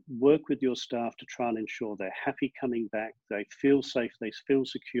to work with your staff to try and ensure they're happy coming back, they feel safe, they feel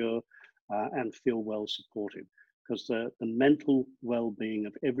secure, and feel well supported, because the mental well-being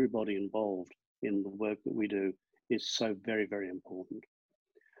of everybody involved in the work that we do is so very, very important.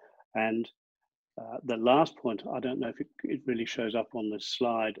 And the last point, I don't know if it really shows up on this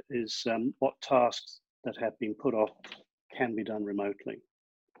slide, is what tasks that have been put off can be done remotely,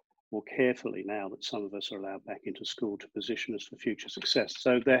 more carefully now that some of us are allowed back into school to position us for future success.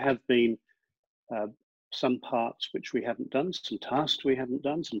 So there have been some parts which we haven't done, some tasks we haven't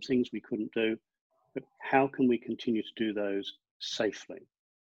done, some things we couldn't do, but how can we continue to do those safely?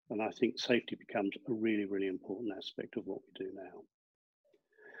 And I think safety becomes a really, really important aspect of what we do now.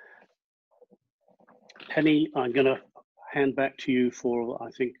 Penny, I'm going to hand back to you for, I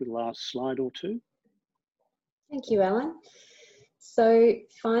think, the last slide or two. Thank you, Alan. So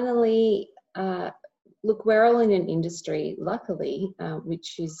finally, look, we're all in an industry, luckily,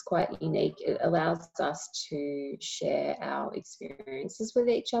 which is quite unique. It allows us to share our experiences with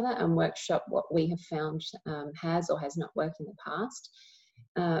each other and workshop what we have found has or has not worked in the past.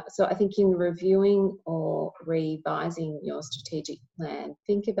 So I think in reviewing or revising your strategic plan,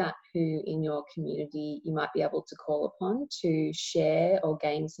 think about who in your community you might be able to call upon to share or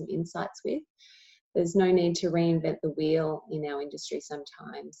gain some insights with. There's no need to reinvent the wheel in our industry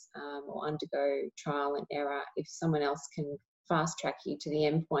sometimes or undergo trial and error if someone else can fast track you to the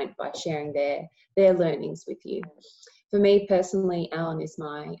end point by sharing their learnings with you. For me personally, Alan is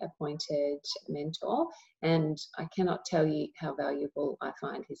my appointed mentor, and I cannot tell you how valuable I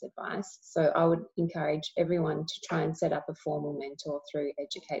find his advice. So I would encourage everyone to try and set up a formal mentor through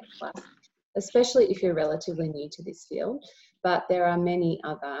Educate Plus, especially if you're relatively new to this field. But there are many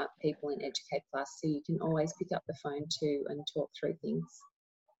other people in Educate Plus, so you can always pick up the phone to and talk through things.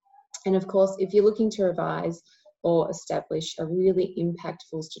 And of course, if you're looking to revise or establish a really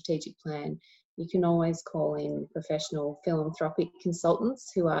impactful strategic plan, you can always call in professional philanthropic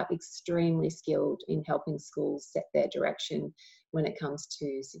consultants who are extremely skilled in helping schools set their direction when it comes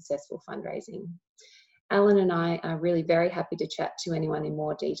to successful fundraising. Alan and I are really very happy to chat to anyone in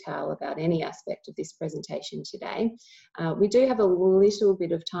more detail about any aspect of this presentation today. We do have a little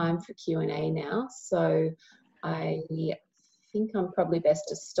bit of time for Q&A now, so I think I'm probably best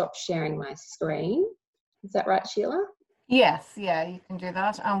to stop sharing my screen. Is that right, Sheila? Yes, yeah, you can do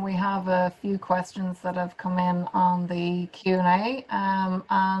that. And we have a few questions that have come in on the Q&A,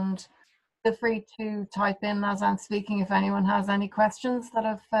 and feel free to type in as I'm speaking if anyone has any questions that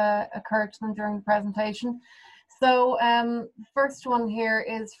have occurred to them during the presentation. So first one here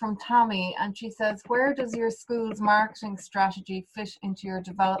is from Tammy, and she says, where does your school's marketing strategy fit into your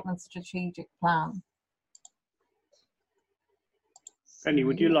development strategic plan? Penny,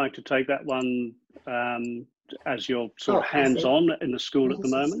 would you like to take that one as you're sort of hands-on in the school at the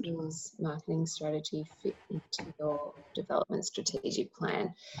moment? Marketing strategy fit into your development strategic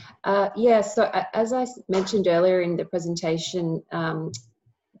plan. Yeah, so as I mentioned earlier in the presentation,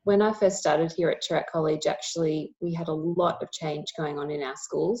 when I first started here at Toorak College, actually, we had a lot of change going on in our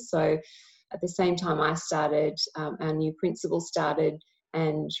schools. So at the same time I started, our new principal started,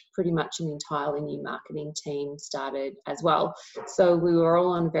 and pretty much an entirely new marketing team started as well. So we were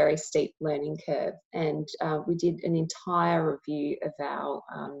all on a very steep learning curve, and we did an entire review of our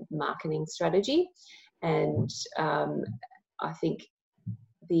marketing strategy. And I think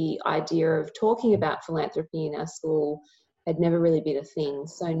the idea of talking about philanthropy in our school had never really been a thing.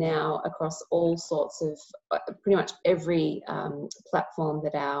 So now across all sorts of, pretty much every platform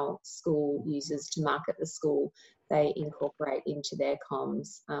that our school uses to market the school, they incorporate into their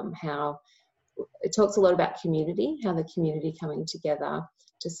comms. How it talks a lot about community, how the community coming together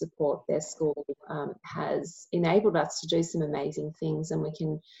to support their school has enabled us to do some amazing things, and we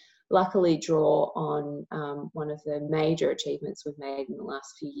can luckily draw on one of the major achievements we've made in the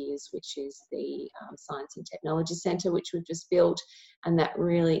last few years, which is the Science and Technology Centre, which we've just built. And that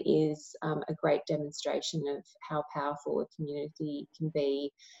really is a great demonstration of how powerful a community can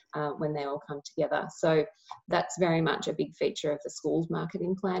be when they all come together. So that's very much a big feature of the school's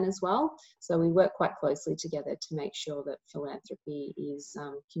marketing plan as well. So we work quite closely together to make sure that philanthropy is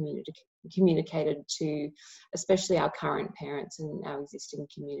communicated to especially our current parents and our existing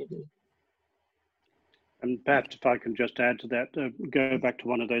community. And perhaps if I can just add to that, go back to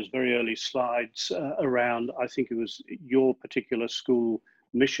one of those very early slides around, I think it was your particular school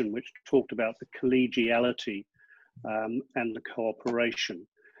mission, which talked about the collegiality and the cooperation.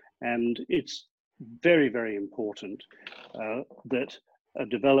 And it's very, very important that a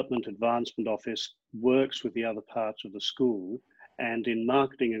development advancement office works with the other parts of the school. And in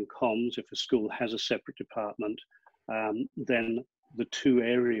marketing and comms, if a school has a separate department, then the two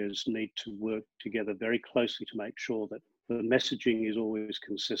areas need to work together very closely to make sure that the messaging is always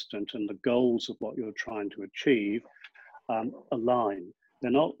consistent and the goals of what you're trying to achieve align. They're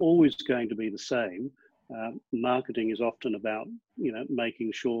not always going to be the same. Marketing is often about,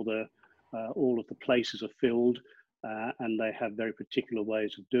 making sure that all of the places are filled and they have very particular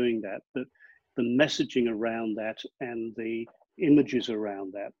ways of doing that. But the messaging around that and the images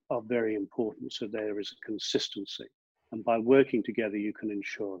around that are very important, so there is a consistency, and by working together you can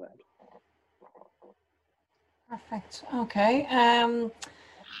ensure that. Perfect. Okay.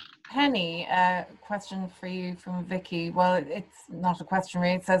 Penny, a question for you from Vicky. Well, it's not a question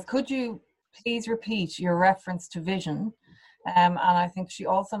really. It says, could you please repeat your reference to vision? And I think she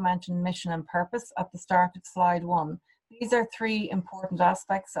also mentioned mission and purpose at the start of slide 1. These are 3 important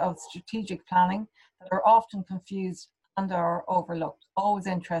aspects of strategic planning that are often confused and are overlooked. Always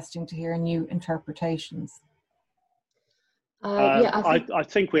interesting to hear new interpretations. I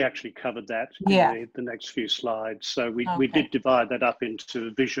think we actually covered that in the next few slides. So we did divide that up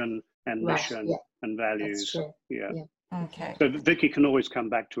into vision and mission and values. Yeah. Okay. So Vicky can always come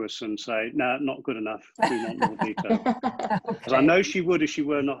back to us and say, no, not good enough. We want more detail. Because I know she would if she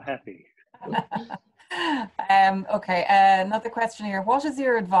were not happy. Okay, another question here. What is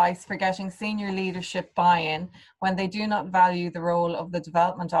your advice for getting senior leadership buy-in when they do not value the role of the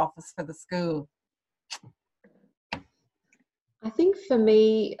development office for the school? I think for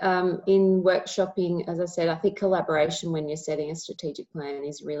me, in workshopping, as I said, I think collaboration when you're setting a strategic plan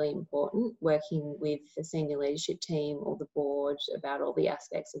is really important. Working with the senior leadership team or the board about all the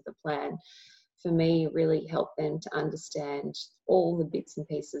aspects of the plan, for me, really helped them to understand all the bits and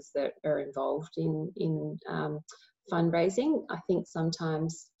pieces that are involved in fundraising. I think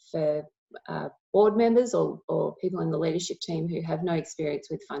sometimes for board members or people in the leadership team who have no experience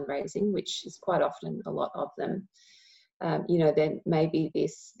with fundraising, which is quite often a lot of them, there may be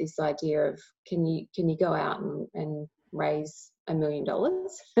this idea of can you go out and raise $1 million?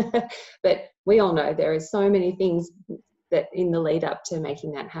 But we all know there are so many things that in the lead up to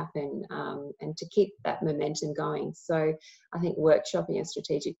making that happen, and to keep that momentum going. So I think workshopping a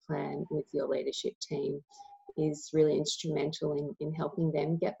strategic plan with your leadership team is really instrumental in helping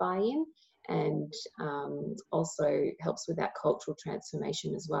them get buy-in, and also helps with that cultural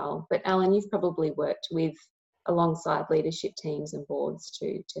transformation as well. But Alan, you've probably worked alongside leadership teams and boards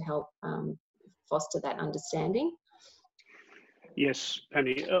to help foster that understanding. Yes,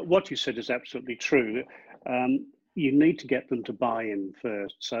 Penny, what you said is absolutely true. You need to get them to buy in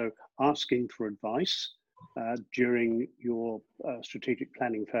first. So asking for advice during your strategic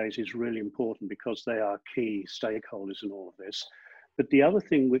planning phase is really important, because they are key stakeholders in all of this. But the other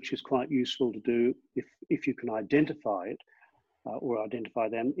thing which is quite useful to do, if you can identify it or identify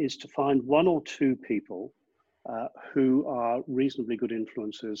them, is to find one or two people who are reasonably good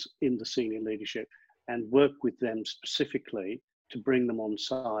influencers in the senior leadership, and work with them specifically to bring them on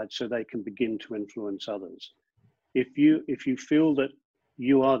side so they can begin to influence others. If you feel that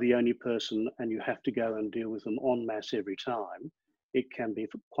you are the only person and you have to go and deal with them en masse every time, it can be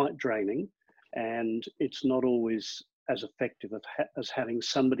quite draining, and it's not always as effective as having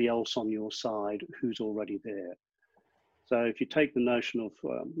somebody else on your side who's already there. So if you take the notion of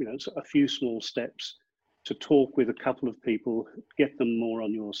a few small steps to talk with a couple of people, get them more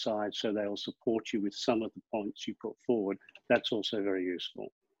on your side so they'll support you with some of the points you put forward, that's also very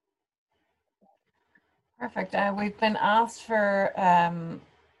useful. Perfect. We've been asked for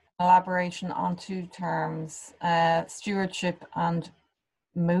elaboration on two terms, stewardship and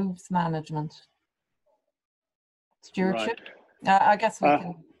moves management. Stewardship? Right. I guess we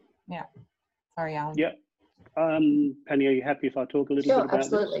can, yeah. Sorry, Alan. Yeah. Penny, are you happy if I talk a little bit about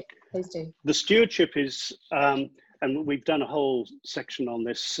absolutely. This? Please do. The stewardship is, and we've done a whole section on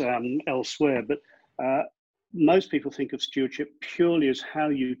this elsewhere, but most people think of stewardship purely as how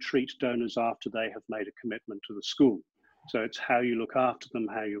you treat donors after they have made a commitment to the school. So it's how you look after them,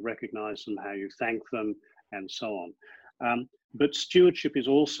 how you recognise them, how you thank them, and so on. But stewardship is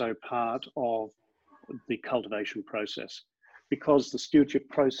also part of the cultivation process, because the stewardship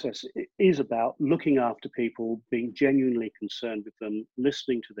process is about looking after people, being genuinely concerned with them,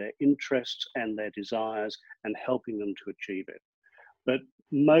 listening to their interests and their desires, and helping them to achieve it. But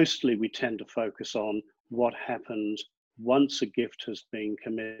mostly we tend to focus on what happens once a gift has been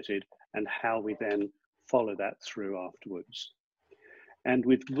committed and how we then follow that through afterwards. And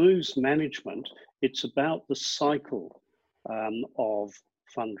with moves management, it's about the cycle of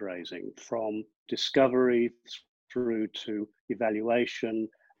fundraising, from discovery through to evaluation.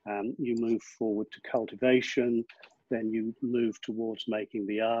 You move forward to cultivation, then you move towards making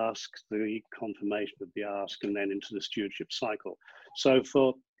the ask, the confirmation of the ask, and then into the stewardship cycle. So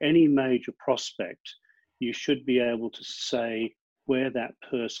for any major prospect, you should be able to say where that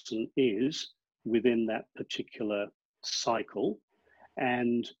person is within that particular cycle.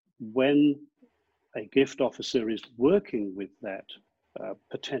 And when a gift officer is working with that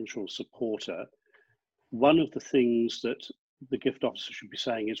potential supporter, one of the things that the gift officer should be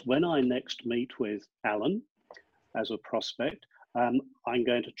saying is, when I next meet with Alan as a prospect, I'm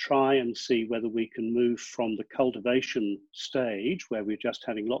going to try and see whether we can move from the cultivation stage, where we're just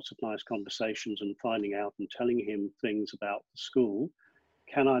having lots of nice conversations and finding out and telling him things about the school.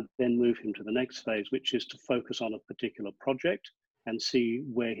 Can I then move him to the next phase, which is to focus on a particular project and see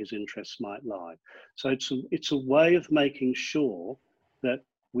where his interests might lie? So it's a way of making sure that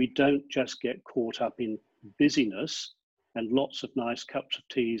we don't just get caught up in busyness and lots of nice cups of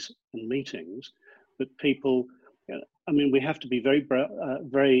teas and meetings, but people, I mean, we have to be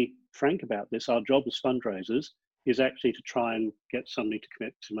very frank about this. Our job as fundraisers is actually to try and get somebody to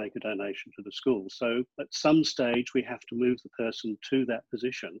commit to make a donation to the school. So at some stage, we have to move the person to that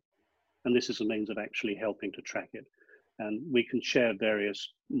position. And this is a means of actually helping to track it. And we can share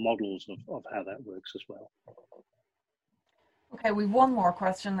various models of how that works as well. Okay, we've one more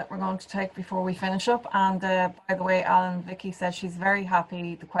question that we're going to take before we finish up. And by the way, Alan, Vicky says she's very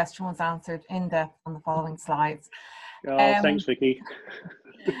happy the question was answered in depth on the following slides. Oh, thanks, Vicky.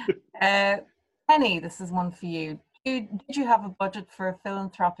 Penny, this is one for you. Did you have a budget for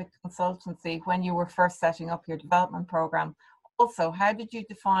philanthropic consultancy when you were first setting up your development program? Also, how did you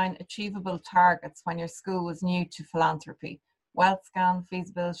define achievable targets when your school was new to philanthropy? Wealth scan,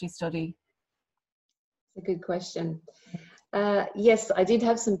 feasibility study? It's a good question. Yes, I did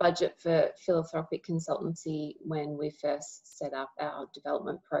have some budget for philanthropic consultancy when we first set up our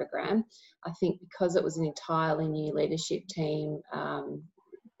development program. I think because it was an entirely new leadership team,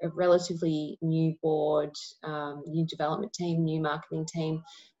 a relatively new board, new development team, new marketing team,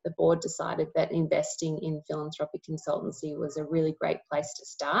 the board decided that investing in philanthropic consultancy was a really great place to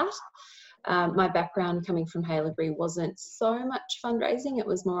start. My background coming from Haileybury wasn't so much fundraising, it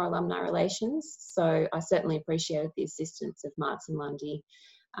was more alumni relations. So I certainly appreciated the assistance of Marks and Lundy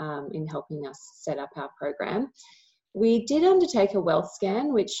in helping us set up our program. We did undertake a wealth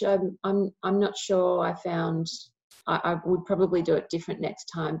scan, which I'm not sure I found. I would probably do it different next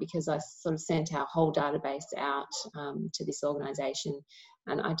time because I sort of sent our whole database out to this organisation,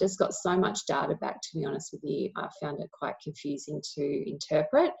 and I just got so much data back, to be honest with you. I found it quite confusing to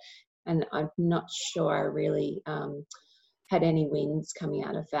interpret, and I'm not sure I really had any wins coming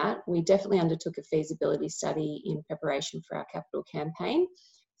out of that. We definitely undertook a feasibility study in preparation for our capital campaign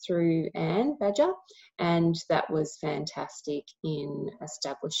through Anne Badger, and that was fantastic in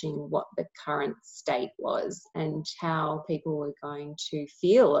establishing what the current state was and how people were going to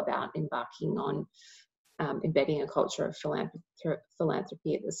feel about embarking on embedding a culture of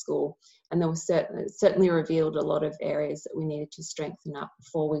philanthropy at the school. And there was certainly revealed a lot of areas that we needed to strengthen up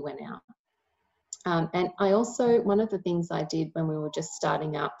before we went out. And I also, one of the things I did when we were just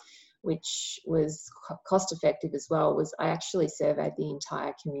starting up, which was cost effective as well, was I actually surveyed the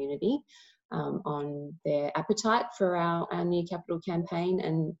entire community on their appetite for our new capital campaign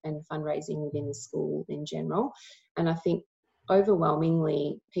and fundraising within the school in general. And I think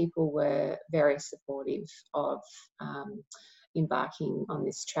overwhelmingly people were very supportive of embarking on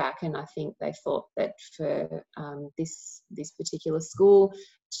this track, and I think they thought that for this particular school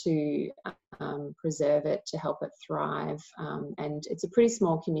to preserve it, to help it thrive, and it's a pretty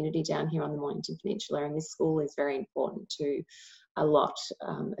small community down here on the Mornington Peninsula, and this school is very important to a lot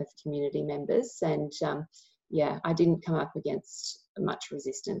of community members, and yeah, I didn't come up against much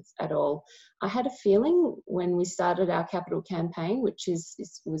resistance at all. I had a feeling when we started our capital campaign, which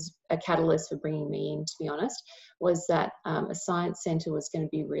was a catalyst for bringing me in, to be honest, was that a science centre was going to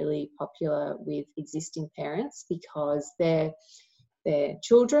be really popular with existing parents because their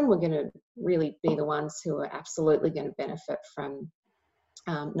children were going to really be the ones who are absolutely going to benefit from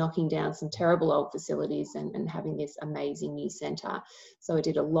knocking down some terrible old facilities and having this amazing new centre. So I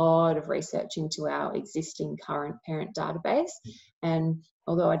did a lot of research into our existing current parent database, and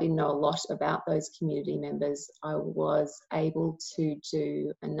although I didn't know a lot about those community members, I was able to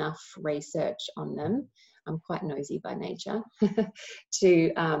do enough research on them. I'm quite nosy by nature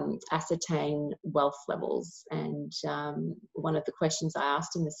to ascertain wealth levels. And one of the questions I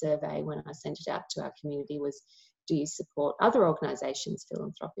asked in the survey when I sent it out to our community was, do you support other organisations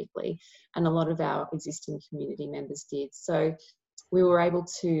philanthropically? And a lot of our existing community members did. So we were able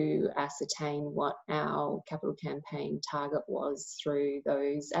to ascertain what our capital campaign target was through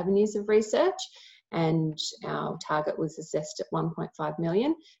those avenues of research. And our target was assessed at 1.5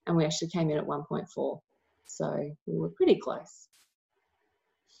 million, and we actually came in at 1.4. So we were pretty close.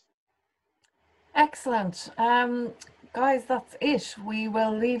 Excellent. Guys, that's it. We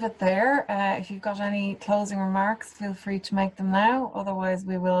will leave it there. If you've got any closing remarks, feel free to make them now. Otherwise,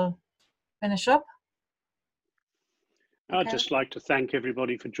 we will finish up. I'd just like to thank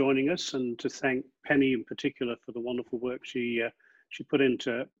everybody for joining us, and to thank Penny in particular for the wonderful work she put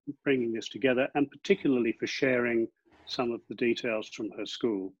into bringing this together, and particularly for sharing some of the details from her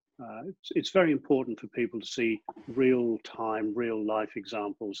school. It's very important for people to see real-time, real-life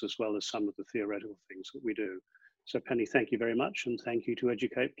examples, as well as some of the theoretical things that we do. So Penny, thank you very much, and thank you to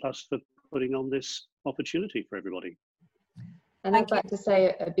Educate Plus for putting on this opportunity for everybody. And I'd like to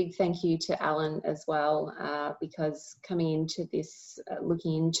say a big thank you to Alan as well, because coming into this,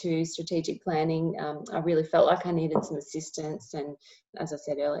 looking into strategic planning, I really felt like I needed some assistance. And as I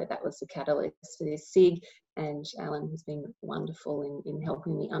said earlier, that was the catalyst for this SIG. And Alan has been wonderful in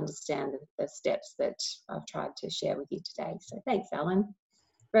helping me understand the steps that I've tried to share with you today. So thanks, Alan.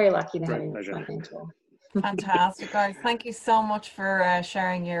 Very lucky to have him as my mentor. Fantastic, guys. Thank you so much for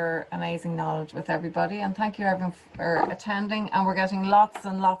sharing your amazing knowledge with everybody, and thank you everyone for attending. And we're getting lots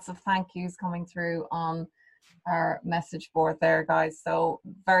and lots of thank yous coming through on our message board there, guys, so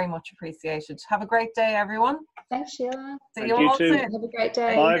very much appreciated. Have a great day, everyone. Thanks, Sheila. See you all soon. Have a great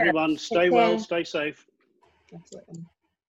day. Bye everyone. Stay well, stay safe. Absolutely.